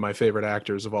Russell is one of my favorite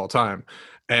actors of all time.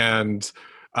 And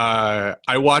I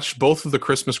watched both of the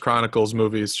Christmas Chronicles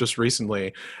movies just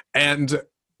recently, and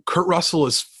Kurt Russell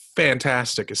is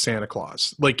fantastic as Santa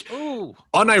Claus. Like,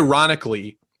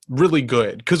 unironically, really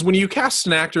good. Because when you cast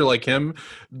an actor like him,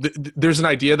 there's an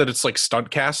idea that it's like stunt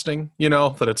casting,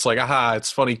 that it's like,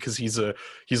 it's funny because he's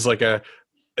like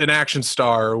an action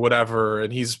star or whatever,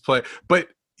 and but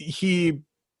he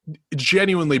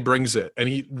genuinely brings it, and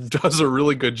he does a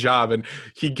really good job, and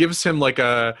he gives him like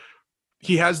a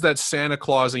he has that Santa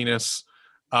Clausiness,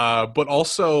 but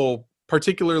also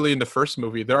particularly in the first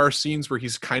movie, there are scenes where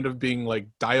he's kind of being like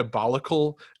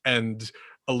diabolical and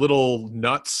a little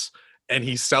nuts, and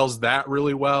he sells that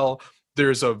really well.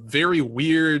 There's a very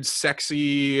weird,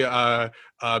 sexy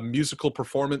musical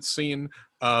performance scene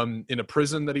in a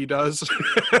prison that he does,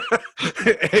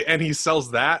 and he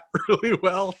sells that really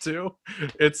well too.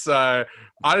 It's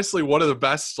honestly one of the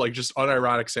best, like, just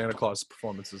unironic Santa Claus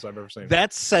performances I've ever seen.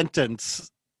 That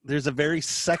sentence, there's a very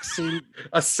sexy,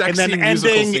 a sexy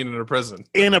musical scene in a prison.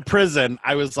 In a prison,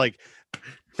 I was like,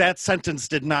 that sentence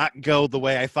did not go the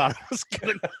way I thought it was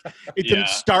going to. It didn't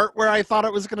start where I thought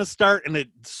it was going to start, and it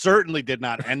certainly did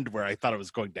not end where I thought it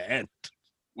was going to end.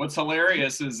 What's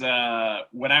hilarious is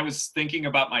when I was thinking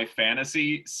about my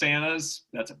fantasy Santas,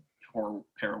 that's a poor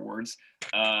pair of words.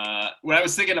 When I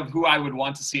was thinking of who I would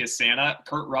want to see as Santa,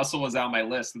 Kurt Russell was on my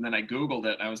list, and then I Googled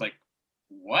it, and I was like,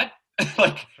 what?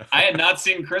 Like, I had not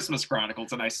seen Christmas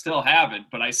Chronicles, and I still haven't,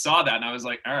 but I saw that, and I was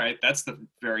like, all right, that's the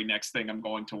very next thing I'm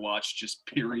going to watch, just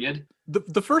period.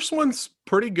 The first one's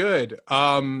pretty good.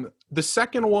 The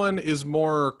second one is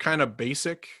more kind of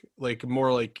basic, like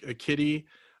more like a kiddie.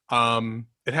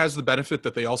 It has the benefit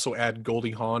that they also add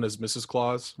Goldie Hawn as Mrs.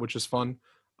 Claus, which is fun.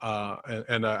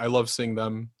 And I love seeing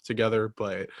them together,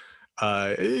 but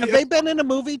have they been in a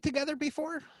movie together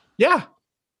before? Yeah.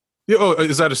 Oh,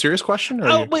 is that a serious question?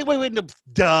 Or wait. No,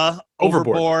 duh.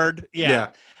 Overboard. Yeah.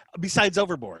 Besides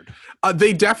Overboard.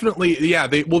 They definitely,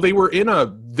 they were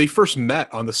they first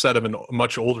met on the set of a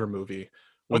much older movie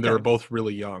when they were both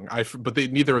really young. But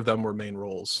neither of them were main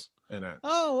roles in it.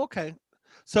 Oh, okay.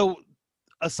 So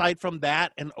aside from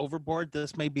that and Overboard,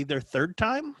 this may be their third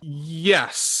time?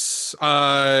 Yes.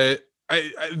 They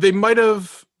might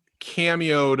have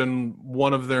cameoed in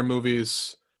one of their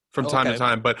movies from time to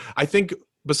time, but I think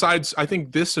this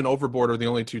and Overboard are the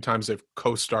only two times they've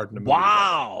co-starred in a movie.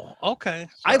 Wow. Okay.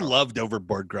 So. I loved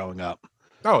Overboard growing up.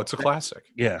 Oh, it's a classic.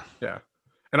 Yeah. Yeah.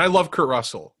 And I love Kurt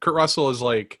Russell. Kurt Russell is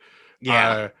like,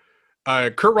 Kurt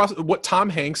Russell, what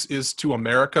Tom Hanks is to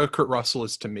America, Kurt Russell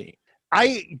is to me.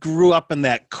 I grew up in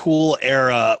that cool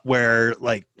era where,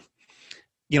 like,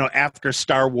 after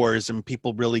Star Wars and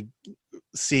people really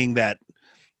seeing that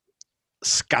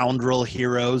scoundrel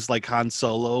heroes like Han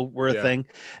Solo were a thing.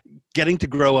 Getting to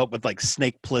grow up with like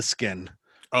Snake Plissken.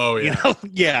 Oh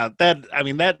yeah.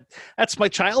 That's my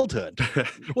childhood.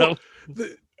 Well,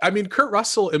 Kurt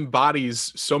Russell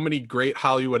embodies so many great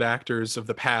Hollywood actors of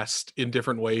the past in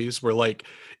different ways. Where like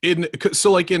in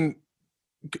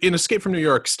Escape from New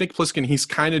York, Snake Plissken, he's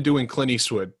kind of doing Clint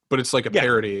Eastwood, but it's like a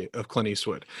parody of Clint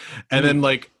Eastwood. And then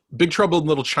like Big Trouble in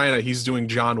Little China, he's doing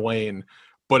John Wayne,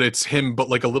 but it's him, but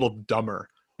like a little dumber.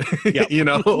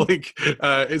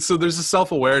 So there's a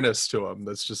self-awareness to him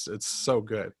that's just, it's so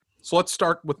good. So let's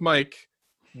start with Mike.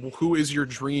 Who is your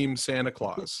dream Santa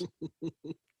Claus?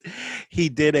 He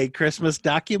did a Christmas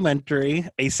documentary,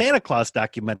 a Santa Claus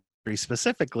documentary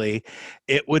specifically.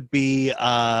 It would be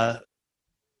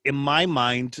in my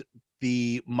mind,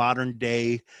 the modern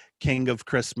day king of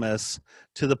Christmas,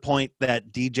 to the point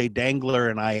that DJ Dangler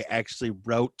and I actually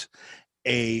wrote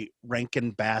a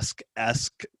Rankin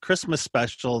Bass-esque Christmas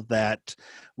special that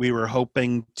we were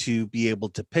hoping to be able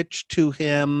to pitch to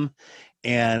him,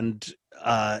 and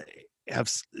have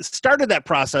started that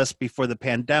process before the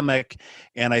pandemic.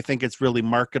 And I think it's really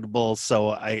marketable, so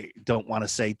I don't want to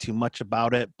say too much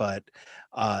about it, but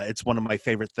it's one of my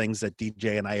favorite things that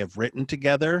DJ and I have written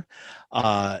together.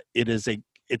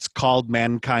 It's called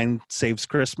Mankind Saves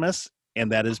Christmas,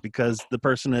 and that is because the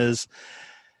person is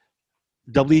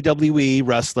WWE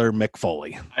wrestler Mick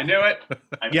Foley. I knew it.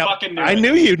 Fucking knew it. I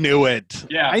knew you knew it.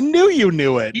 Yeah. I knew you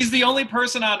knew it. He's the only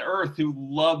person on earth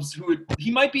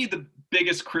he might be the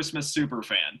biggest Christmas super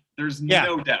fan. There's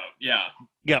no doubt. Yeah.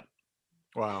 Yep.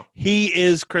 Wow. He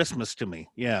is Christmas to me.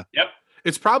 Yeah. Yep.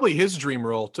 It's probably his dream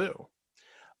role too.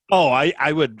 Oh,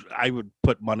 I would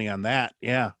put money on that.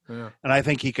 Yeah. And I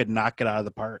think he could knock it out of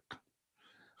the park.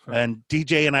 Huh. And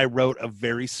DJ and I wrote a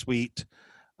very sweet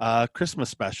Christmas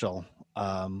special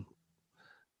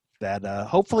that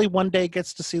hopefully one day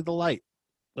gets to see the light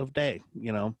of day,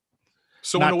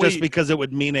 So not just because it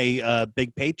would mean a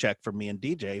big paycheck for me and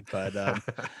DJ, but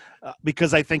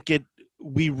because I think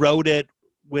we wrote it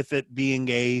with it being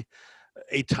a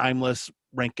timeless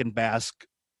Rankin Bass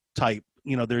type.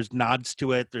 There's nods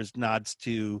to it. There's nods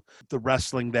to the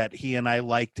wrestling that he and I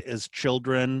liked as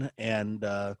children. And,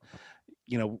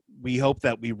 we hope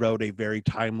that we wrote a very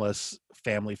timeless,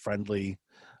 family-friendly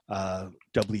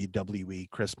WWE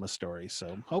Christmas story.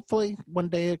 So hopefully one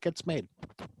day it gets made.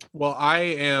 Well, I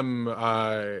am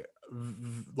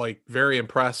very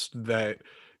impressed that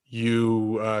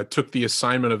you took the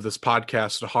assignment of this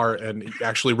podcast to heart and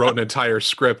actually wrote an entire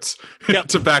script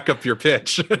to back up your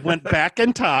pitch. Went back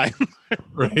in time.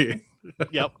 Right.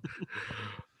 Yep.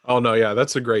 Oh no, yeah,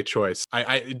 that's a great choice.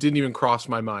 It didn't even cross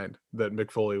my mind that Mick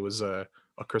Foley was a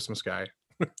Christmas guy.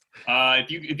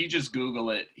 If you just Google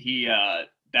it,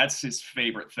 that's his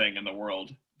favorite thing in the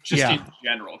world. Just in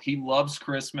general, he loves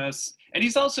Christmas, and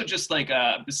he's also just like,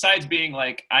 besides being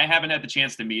like, I haven't had the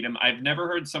chance to meet him, I've never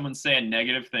heard someone say a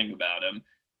negative thing about him.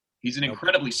 He's an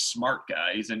incredibly smart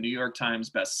guy. He's a New York Times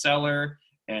bestseller,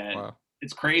 and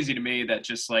it's crazy to me that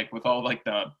just like with all like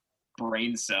the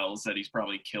brain cells that he's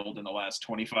probably killed in the last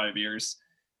 25 years,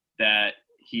 that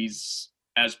he's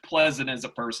as pleasant as a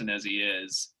person as he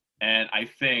is. And I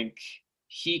think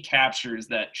he captures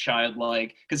that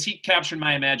childlike, because he captured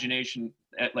my imagination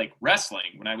at like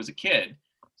wrestling when I was a kid.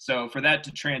 So for that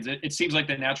to transit, it seems like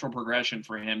the natural progression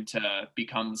for him to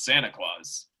become Santa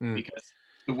Claus, because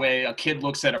the way a kid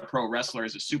looks at a pro wrestler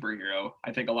as a superhero,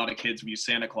 I think a lot of kids view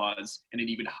Santa Claus in an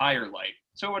even higher light.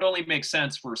 So it would only make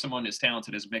sense for someone as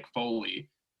talented as Mick Foley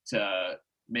to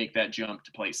make that jump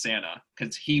to play Santa,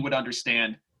 because he would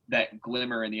understand that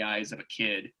glimmer in the eyes of a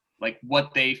kid, like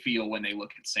what they feel when they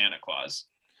look at Santa Claus.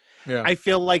 Yeah. I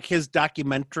feel like his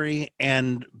documentary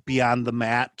and Beyond the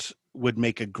Mat would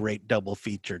make a great double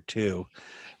feature too.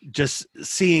 Just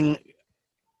seeing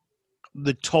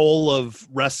the toll of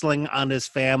wrestling on his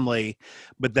family,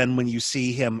 but then when you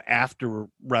see him after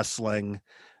wrestling,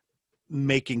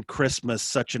 making Christmas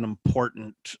such an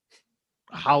important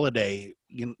holiday,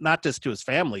 not just to his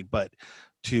family, but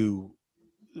to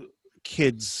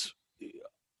kids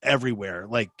everywhere.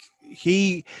 Like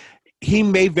he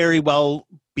may very well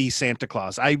be Santa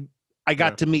Claus. I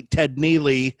got to meet Ted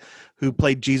Neely, who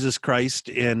played Jesus Christ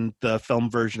in the film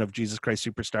version of Jesus Christ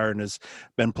Superstar and has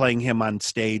been playing him on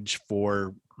stage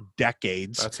for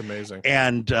decades. That's amazing.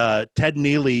 And Ted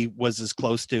Neely was as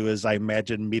close to as I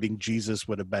imagine meeting Jesus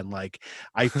would have been like.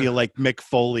 I feel like Mick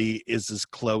Foley is as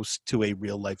close to a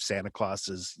real life Santa Claus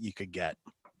as you could get.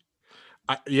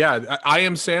 I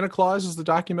Am Santa Claus is the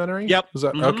documentary? Yep. Is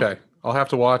that okay? I'll have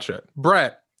to watch it.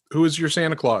 Brett, who is your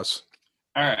Santa Claus?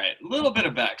 All right, a little bit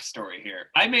of backstory here.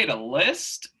 I made a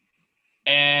list,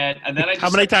 and then I just... How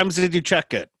many times did you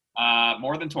check it?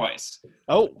 More than twice.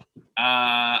 Oh.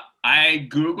 I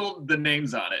Googled the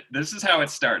names on it. This is how it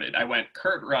started. I went,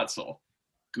 Kurt Russell,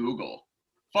 Google.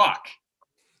 Fuck.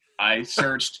 I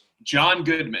searched John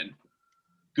Goodman,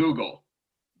 Google.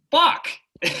 Fuck.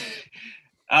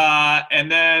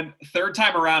 And then third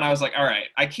time around, I was like, all right,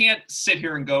 I can't sit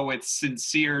here and go with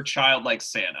sincere childlike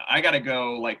Santa. I got to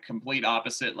go like complete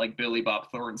opposite, like Billy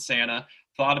Bob Thornton Santa.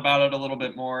 Thought about it a little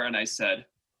bit more, and I said,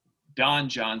 Don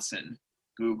Johnson,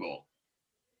 Google.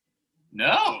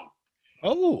 No.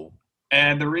 Oh.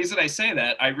 And the reason I say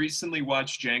that, I recently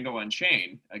watched Django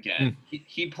Unchained again.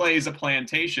 He plays a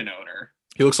plantation owner.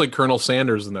 He looks like Colonel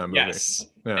Sanders in that movie. Yes.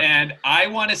 Yeah. And I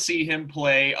want to see him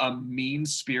play a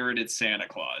mean-spirited Santa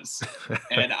Claus.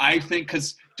 And I think,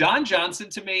 because Don Johnson,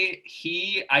 to me,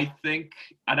 I think,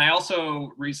 and I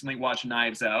also recently watched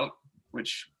Knives Out,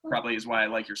 which probably is why I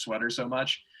like your sweater so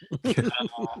much.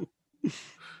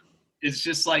 It's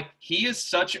just like,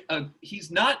 he's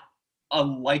not a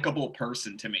likable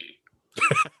person to me.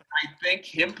 I think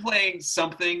him playing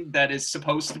something that is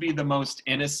supposed to be the most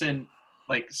innocent,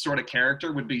 like sort of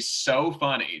character would be so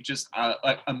funny. Just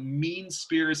a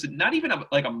mean-spirited, not even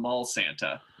like a mall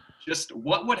Santa. Just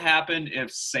what would happen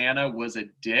if Santa was a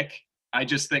dick? I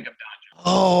just think of Don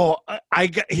Johnson.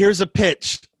 Oh, here's a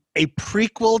pitch. A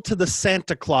prequel to the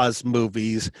Santa Claus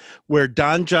movies where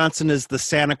Don Johnson is the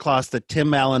Santa Claus that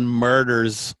Tim Allen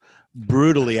murders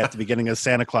brutally at the beginning of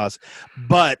Santa Claus.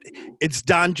 But it's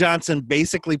Don Johnson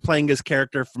basically playing his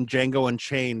character from Django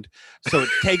Unchained. So it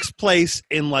takes place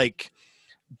in like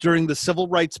during the civil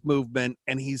rights movement,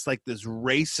 and he's like this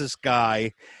racist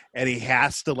guy, and he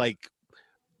has to like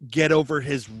get over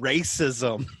his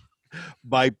racism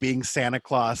by being Santa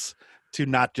Claus to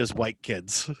not just white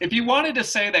kids. If you wanted to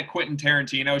say that Quentin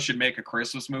Tarantino should make a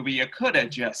Christmas movie, you could have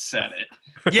just said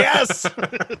it. Yes.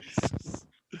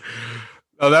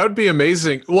 Oh, that would be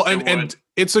amazing. Well, and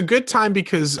it's a good time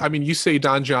because, I mean, you say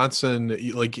Don Johnson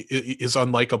like is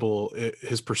unlikable,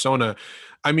 his persona.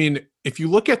 I mean, if you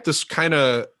look at this kind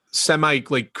of semi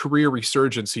like career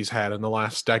resurgence he's had in the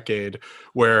last decade,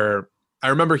 where I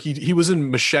remember he was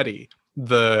in Machete,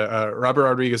 the Robert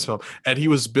Rodriguez film, and he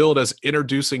was billed as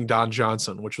introducing Don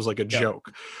Johnson, which was like a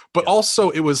joke, but also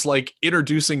it was like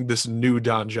introducing this new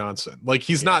Don Johnson. Like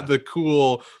he's not the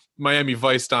cool Miami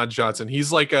Vice Don Johnson.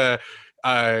 He's like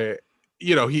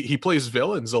he plays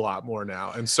villains a lot more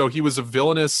now, and so he was a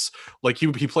villainous, like he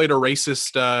played a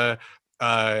racist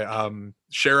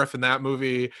sheriff in that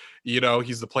movie.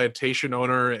 He's the plantation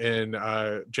owner in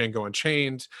Django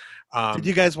Unchained. Did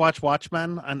you guys watch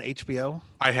Watchmen on HBO?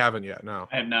 I haven't yet. No,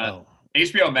 I have not. Oh.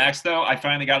 HBO Max though, I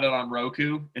finally got it on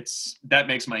Roku. That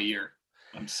makes my year.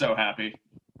 I'm so happy.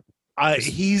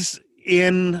 He's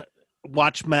in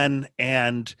Watchmen,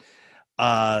 and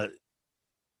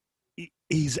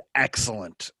he's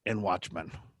excellent in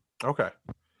Watchmen. Okay,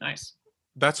 nice.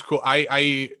 That's cool.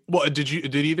 Well,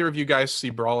 did either of you guys see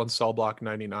Brawl in Cell Block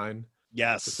 99?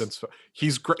 Yes.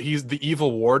 He's great. He's the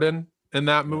evil warden in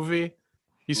that movie.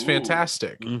 He's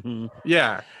fantastic. Mm-hmm.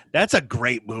 Yeah. That's a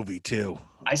great movie too.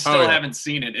 I still haven't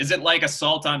seen it. Is it like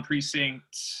Assault on Precinct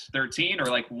 13 or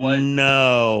like what?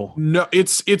 No,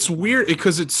 it's weird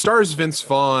because it stars Vince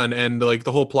Vaughn, and like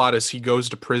the whole plot is he goes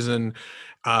to prison.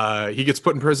 He gets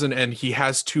put in prison and he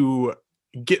has to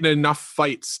get in enough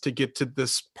fights to get to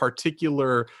this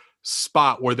particular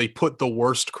spot where they put the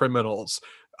worst criminals.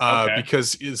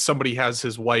 Because somebody has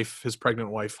his pregnant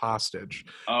wife hostage.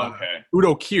 Okay.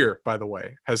 Udo Kier, by the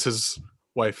way, has his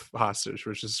wife hostage,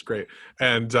 which is great.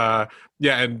 And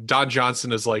and Don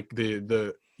Johnson is like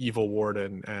the evil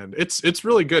warden, and it's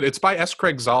really good. It's by S.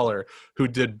 Craig Zoller, who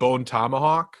did Bone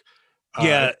Tomahawk.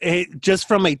 Just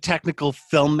from a technical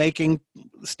filmmaking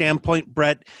standpoint,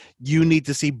 Bret, you need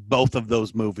to see both of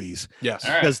those movies. Yes,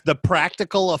 because the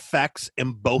practical effects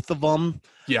in both of them,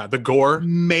 the gore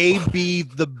may be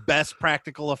the best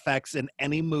practical effects in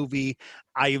any movie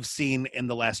I have seen in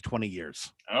the last 20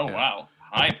 years. Oh wow,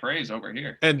 high praise over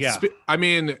here. And I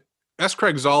mean, S.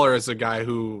 Craig Zoller is a guy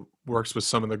who works with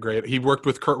some of the great. He worked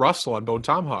with Kurt Russell on Bone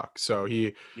Tomahawk, so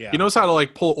he knows how to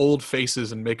like pull old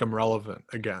faces and make them relevant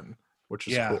again, which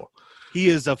is cool. He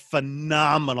is a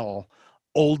phenomenal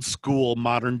old school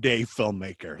modern day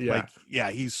filmmaker.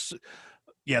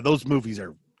 Those movies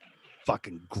are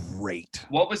fucking great.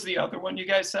 What was the other one you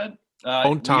guys said?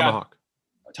 Bone Tomahawk.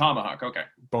 Tomahawk, okay.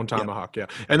 Bone Tomahawk, yeah.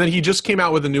 And then he just came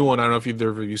out with a new one. I don't know if either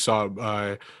of you saw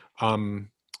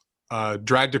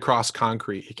Dragged Across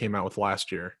Concrete. He came out with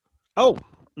last year. Oh,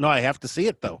 no, I have to see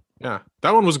it though. Yeah,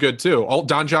 that one was good too.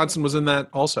 Don Johnson was in that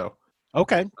also.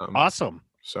 Okay, awesome.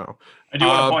 So I do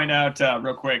want to point out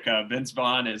real quick, Vince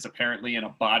Vaughn is apparently in a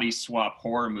body swap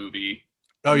horror movie.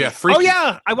 Oh yeah, Freaky. Oh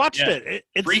yeah, I watched it.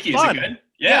 It's Freaky, fun. is it good?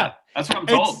 Yeah, that's what I'm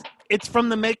told. It's from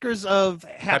the makers of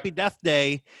Happy Death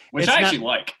Day, which I actually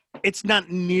like. It's not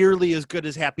nearly as good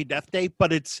as Happy Death Day,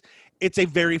 but it's a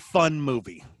very fun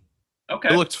movie. Okay,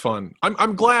 it looked fun.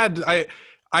 I'm glad. I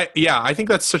think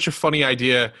that's such a funny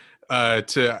idea.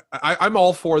 I'm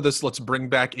all for this. Let's bring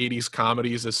back 80s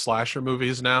comedies as slasher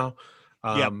movies now.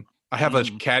 I have a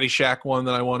Caddyshack one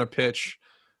that I want to pitch.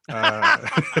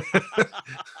 That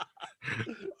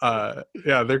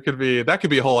could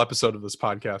be a whole episode of this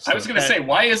podcast. I was going to say,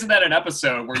 why isn't that an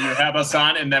episode where you have us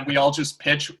on and then we all just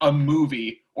pitch a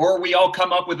movie, or we all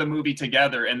come up with a movie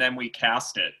together and then we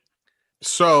cast it?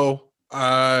 So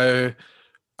I'm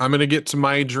going to get to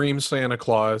my dream Santa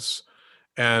Claus.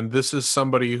 And this is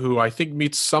somebody who I think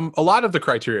meets a lot of the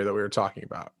criteria that we were talking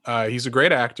about. He's a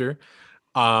great actor.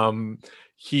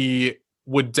 He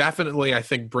would definitely, I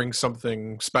think, bring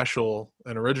something special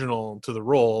and original to the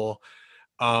role.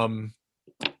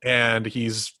 And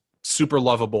he's super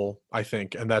lovable, I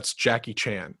think, and that's Jackie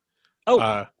Chan.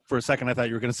 Oh, for a second I thought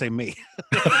you were going to say me.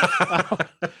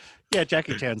 Yeah,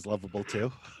 Jackie Chan's lovable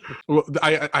too. Well,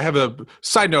 I have a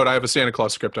side note. I have a Santa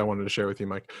Claus script I wanted to share with you,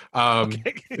 Mike,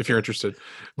 if you're interested.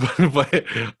 but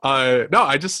no,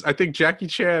 I think Jackie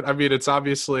Chan. I mean, it's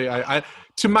obviously,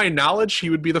 to my knowledge, he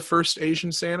would be the first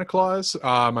Asian Santa Claus.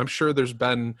 I'm sure there's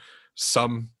been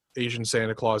some Asian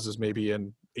Santa Clauses, maybe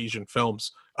in Asian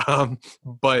films,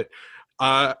 but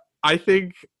I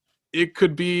think it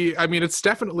could be. I mean, it's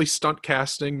definitely stunt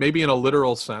casting, maybe in a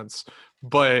literal sense,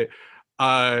 but.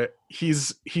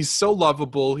 He's so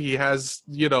lovable. He has,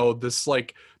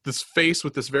 this face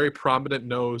with this very prominent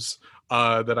nose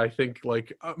that I think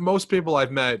most people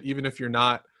I've met, even if you're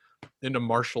not into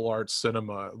martial arts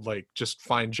cinema, just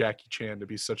find Jackie Chan to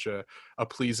be such a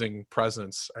pleasing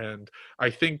presence. And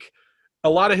I think a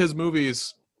lot of his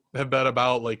movies have been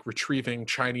about retrieving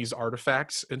Chinese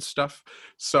artifacts and stuff.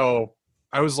 So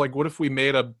I was like, what if we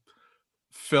made a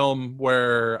film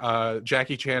where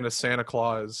Jackie Chan as Santa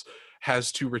Claus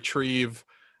has to retrieve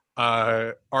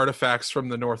artifacts from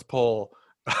the North Pole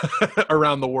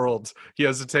around the world. He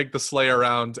has to take the sleigh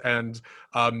around and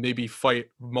maybe fight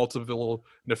multiple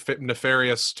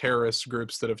nefarious terrorist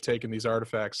groups that have taken these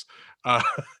artifacts.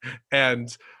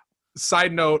 And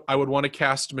side note, I would want to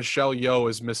cast Michelle Yeoh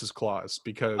as Mrs. Claus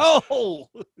because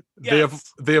they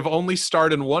have only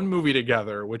starred in one movie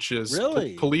together, which is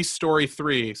really? Police Story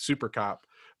 3, Super Cop.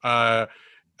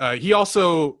 He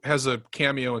also has a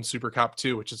cameo in Super Cop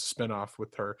 2, which is a spinoff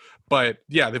with her. But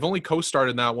yeah, they've only co-starred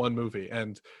in that one movie,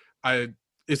 and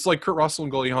it's like Kurt Russell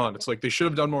and Goldie Hawn. It's like they should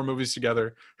have done more movies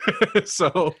together.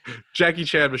 So Jackie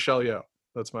Chan, Michelle Yeoh.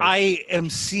 That's my. I am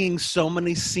seeing so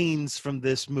many scenes from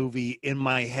this movie in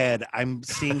my head. I'm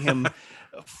seeing him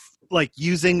like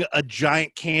using a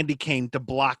giant candy cane to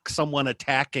block someone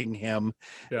attacking him,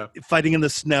 fighting in the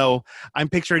snow. I'm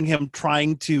picturing him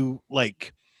trying to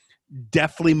like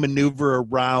deftly maneuver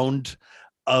around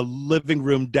a living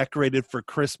room decorated for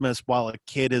Christmas while a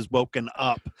kid is woken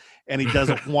up and he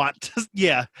doesn't want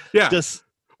to. Just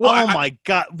my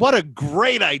God, what a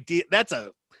great idea.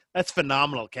 That's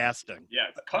phenomenal casting. Yeah,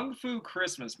 Kung Fu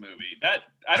Christmas movie. That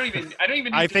I don't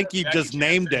even. I think you just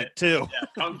named it too. Yeah,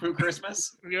 Kung Fu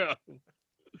Christmas. Yeah.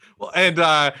 Well, and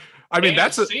I mean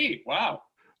wow.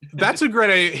 That's a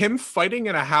great idea. Him fighting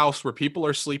in a house where people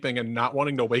are sleeping and not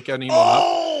wanting to wake anyone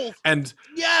up. And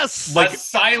yes, like a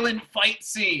silent fight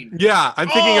scene. Yeah, I'm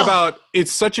thinking about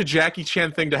it's such a Jackie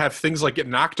Chan thing to have things like get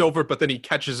knocked over, but then he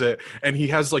catches it and he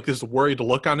has like this worried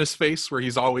look on his face where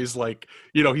he's always like,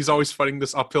 he's always fighting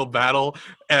this uphill battle.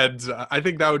 And I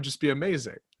think that would just be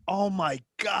amazing. Oh my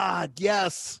God,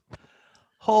 yes.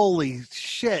 Holy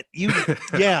shit.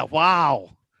 Yeah,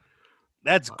 wow.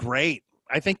 That's great.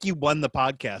 I think you won the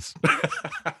podcast.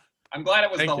 I'm glad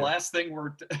it was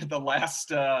the last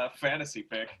fantasy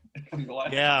pick. I'm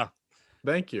glad. Yeah.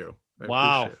 Thank you.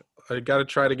 Wow. I got to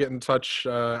try to get in touch.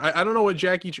 I don't know what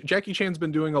Jackie Chan's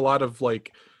been doing a lot of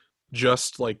like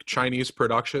just like Chinese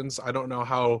productions. I don't know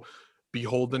how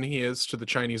beholden he is to the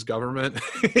Chinese government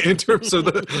in terms of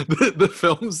the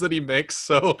films that he makes.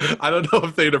 So I don't know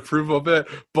if they'd approve of it,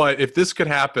 but if this could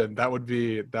happen, that would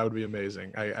be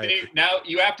amazing. Now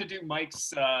you have to do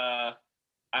Mike's,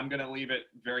 I'm going to leave it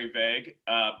very vague.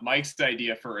 Mike's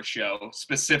idea for a show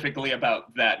specifically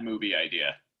about that movie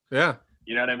idea. Yeah.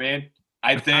 You know what I mean?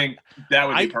 I think that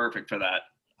would be perfect for that.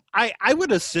 I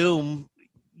would assume,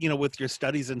 with your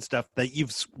studies and stuff that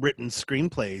you've written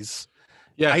screenplays.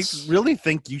 Yes. I really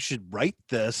think you should write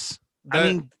this.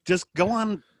 Just go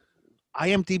on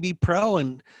IMDb Pro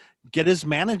and get his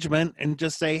management and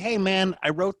just say, hey, man, I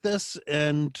wrote this.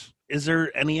 And is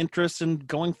there any interest in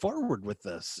going forward with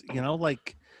this?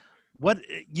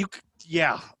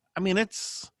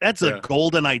 That's a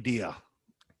golden idea.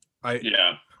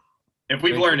 If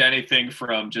we've learned anything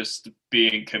from just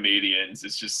being comedians,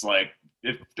 it's just like,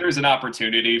 if there's an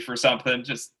opportunity for something,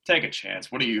 just take a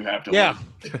chance. What do you have to lose?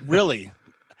 Really.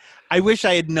 I wish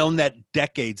I had known that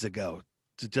decades ago.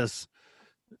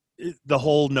 The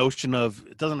whole notion of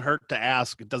it doesn't hurt to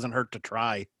ask, it doesn't hurt to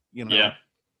try. Yeah.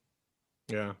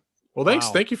 Well, thanks.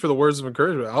 Wow. Thank you for the words of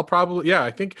encouragement. I'll probably,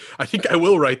 I think I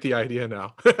will write the idea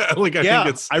now.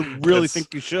 I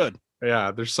think you should.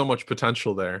 Yeah, there's so much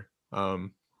potential there. I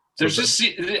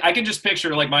can just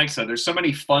picture, like Mike said, there's so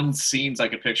many fun scenes I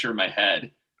could picture in my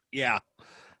head. Yeah,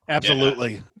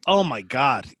 absolutely. Yeah. Oh my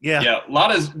God. Yeah. Yeah.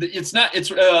 It's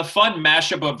a fun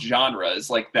mashup of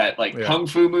genres like that, Kung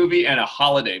Fu movie and a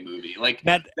holiday movie. Like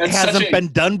that hasn't been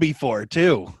done before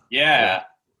too. Yeah.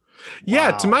 Yeah.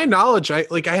 Wow. To my knowledge, I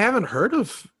haven't heard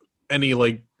of any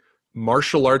like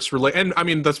martial arts related, and I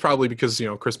mean that's probably because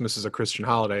Christmas is a Christian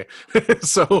holiday.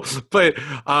 So, but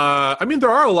I mean there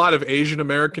are a lot of Asian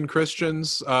American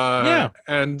Christians,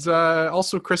 and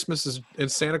also Christmas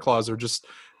and Santa Claus are just,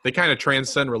 they kind of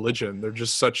transcend religion. They're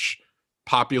just such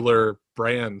popular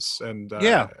brands, and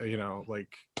it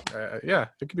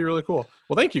could be really cool.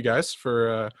 Well, thank you guys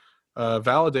for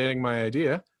validating my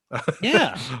idea.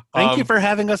 Yeah, thank you for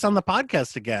having us on the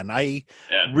podcast again. I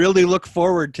really look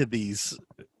forward to these.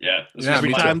 Yeah,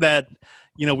 every time that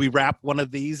we wrap one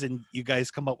of these and you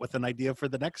guys come up with an idea for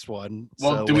the next one.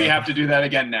 Well, do we have to do that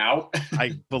again now?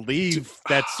 I believe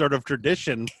that's sort of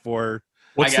tradition for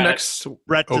what's the next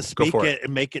Bret to speak it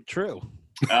and make it true.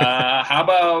 How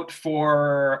about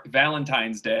for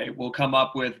Valentine's Day, we'll come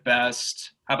up with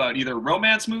best, how about either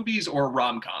romance movies or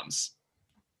rom-coms?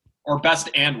 Or best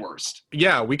and worst?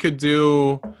 Yeah, we could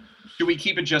do... Do we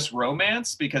keep it just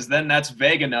romance? Because then that's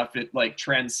vague enough, it like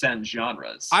transcends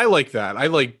genres. I like that. I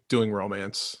like doing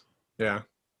romance. Yeah.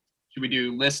 Should we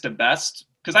do list of best?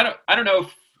 Because I don't know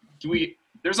if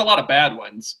there's a lot of bad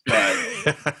ones, but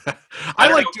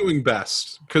I like doing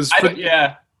best because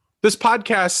this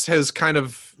podcast has kind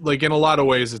of like, in a lot of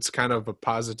ways, it's kind of a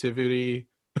positivity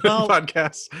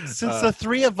podcast. Since the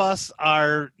three of us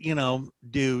are,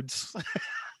 dudes,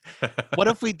 what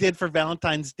if we did for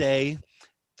Valentine's Day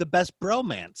the best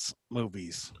bromance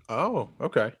movies? Oh,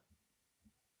 okay.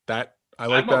 I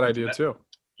like that idea too.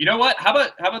 You know what? How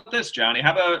about this, Johnny?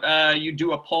 How about you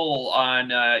do a poll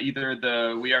on either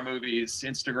the We Are Movies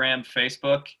Instagram,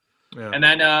 Facebook, and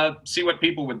then see what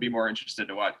people would be more interested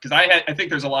to watch? Because I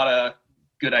think there's a lot of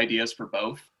good ideas for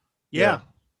both. Yeah.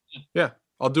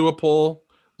 I'll do a poll.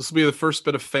 This will be the first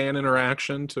bit of fan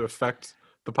interaction to affect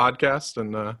the podcast,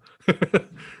 and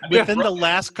Within the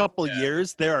last couple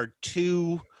years, there are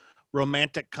 2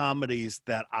 romantic comedies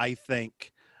that I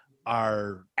think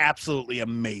are absolutely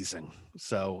amazing.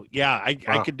 So yeah, I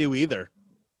could do either.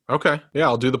 Okay, yeah,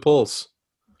 I'll do the polls.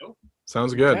 Cool.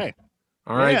 Sounds good. Okay.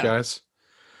 All right, Yeah. guys.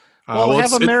 Well,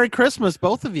 have a Merry Christmas,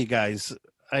 both of you guys.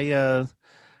 I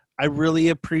really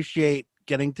appreciate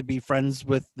getting to be friends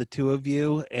with the 2 of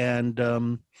you, and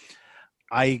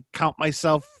I count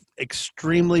myself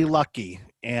extremely lucky.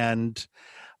 And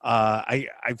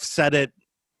I've said it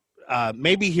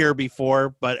maybe here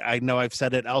before, but I know I've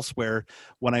said it elsewhere.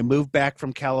 When I moved back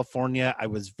from California, I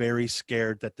was very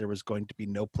scared that there was going to be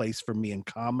no place for me in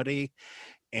comedy.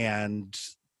 And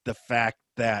the fact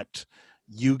that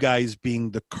you guys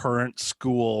being the current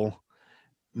school,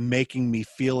 making me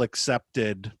feel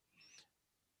accepted,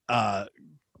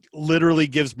 literally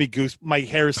gives me my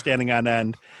hair is standing on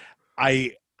end.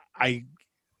 I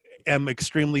am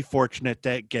extremely fortunate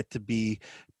to get to be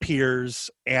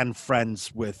peers and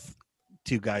friends with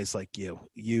 2 guys like you.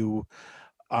 You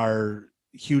are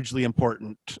hugely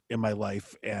important in my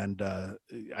life, and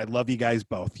I love you guys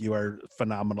both. You are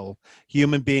phenomenal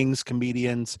human beings,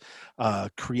 comedians,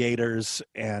 creators,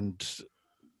 and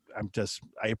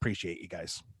I appreciate you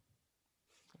guys.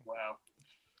 Wow.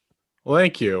 Well,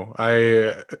 thank you.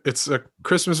 It's a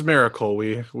Christmas miracle.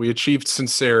 We achieved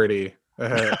sincerity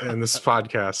in this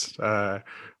podcast.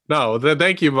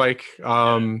 Thank you, Mike.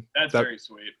 That's very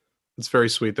sweet. It's very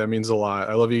sweet. That means a lot.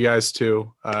 I love you guys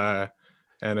too.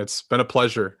 And it's been a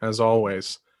pleasure as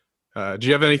always. Do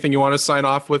you have anything you want to sign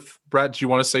off with, Bret? Do you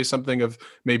want to say something of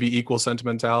maybe equal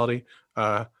sentimentality?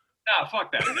 No,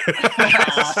 fuck that.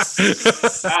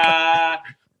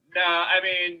 No, I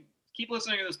mean, keep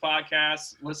listening to this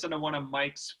podcast. Listen to one of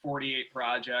Mike's 48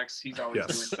 projects. He's always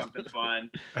doing something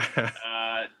fun.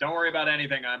 Don't worry about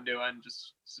anything I'm doing.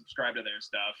 Just subscribe to their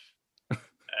stuff, and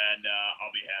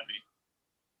I'll be happy.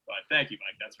 But thank you,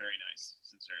 Mike. That's very nice.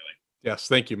 Sincerely. Yes,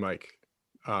 thank you, Mike.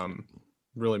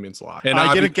 Really means a lot. And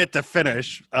I didn't get to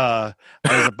finish. I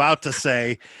was about to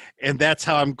say, and that's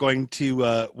how I'm going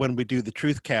to, when we do the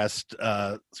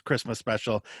Truthcast Christmas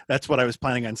special, that's what I was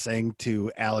planning on saying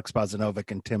to Alex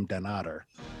Bozanovic and Tim Donater.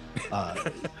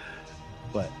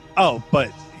 But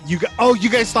you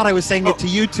guys thought I was saying it to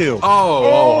you too.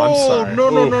 I'm sorry.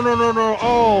 No.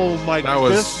 Oh my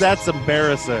goodness, that's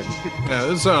embarrassing.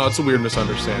 Yeah, it's a weird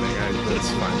misunderstanding. It's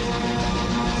fine.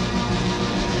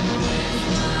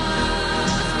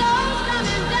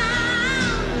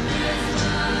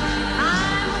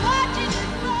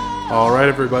 All right,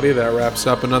 everybody, that wraps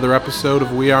up another episode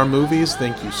of We Are Movies.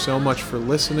 Thank you so much for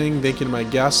listening. Thank you to my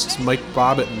guests, Mike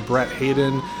Bobbitt and Bret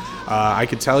Hayden. I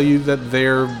could tell you that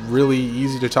they're really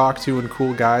easy to talk to and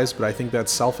cool guys, but I think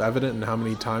that's self-evident in how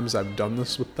many times I've done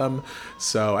this with them.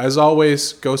 So, as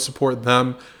always, go support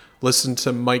them. Listen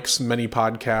to Mike's many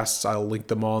podcasts. I'll link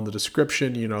them all in the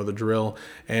description. You know the drill.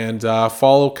 And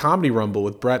follow Comedy Rumble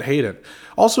with Bret Hayden.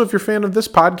 Also, if you're a fan of this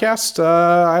podcast,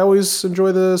 I always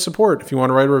enjoy the support. If you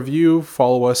want to write a review,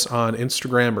 follow us on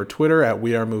Instagram or Twitter at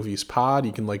We Are Movies Pod.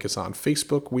 You can like us on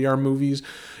Facebook, We Are Movies.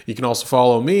 You can also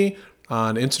follow me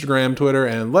on Instagram, Twitter,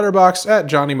 and Letterboxd at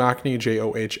Johnny Mockney,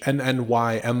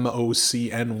 JohnnyMocny.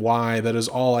 That is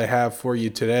all I have for you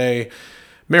today.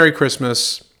 Merry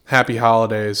Christmas. Happy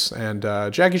holidays, and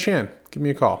Jackie Chan, give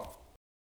me a call.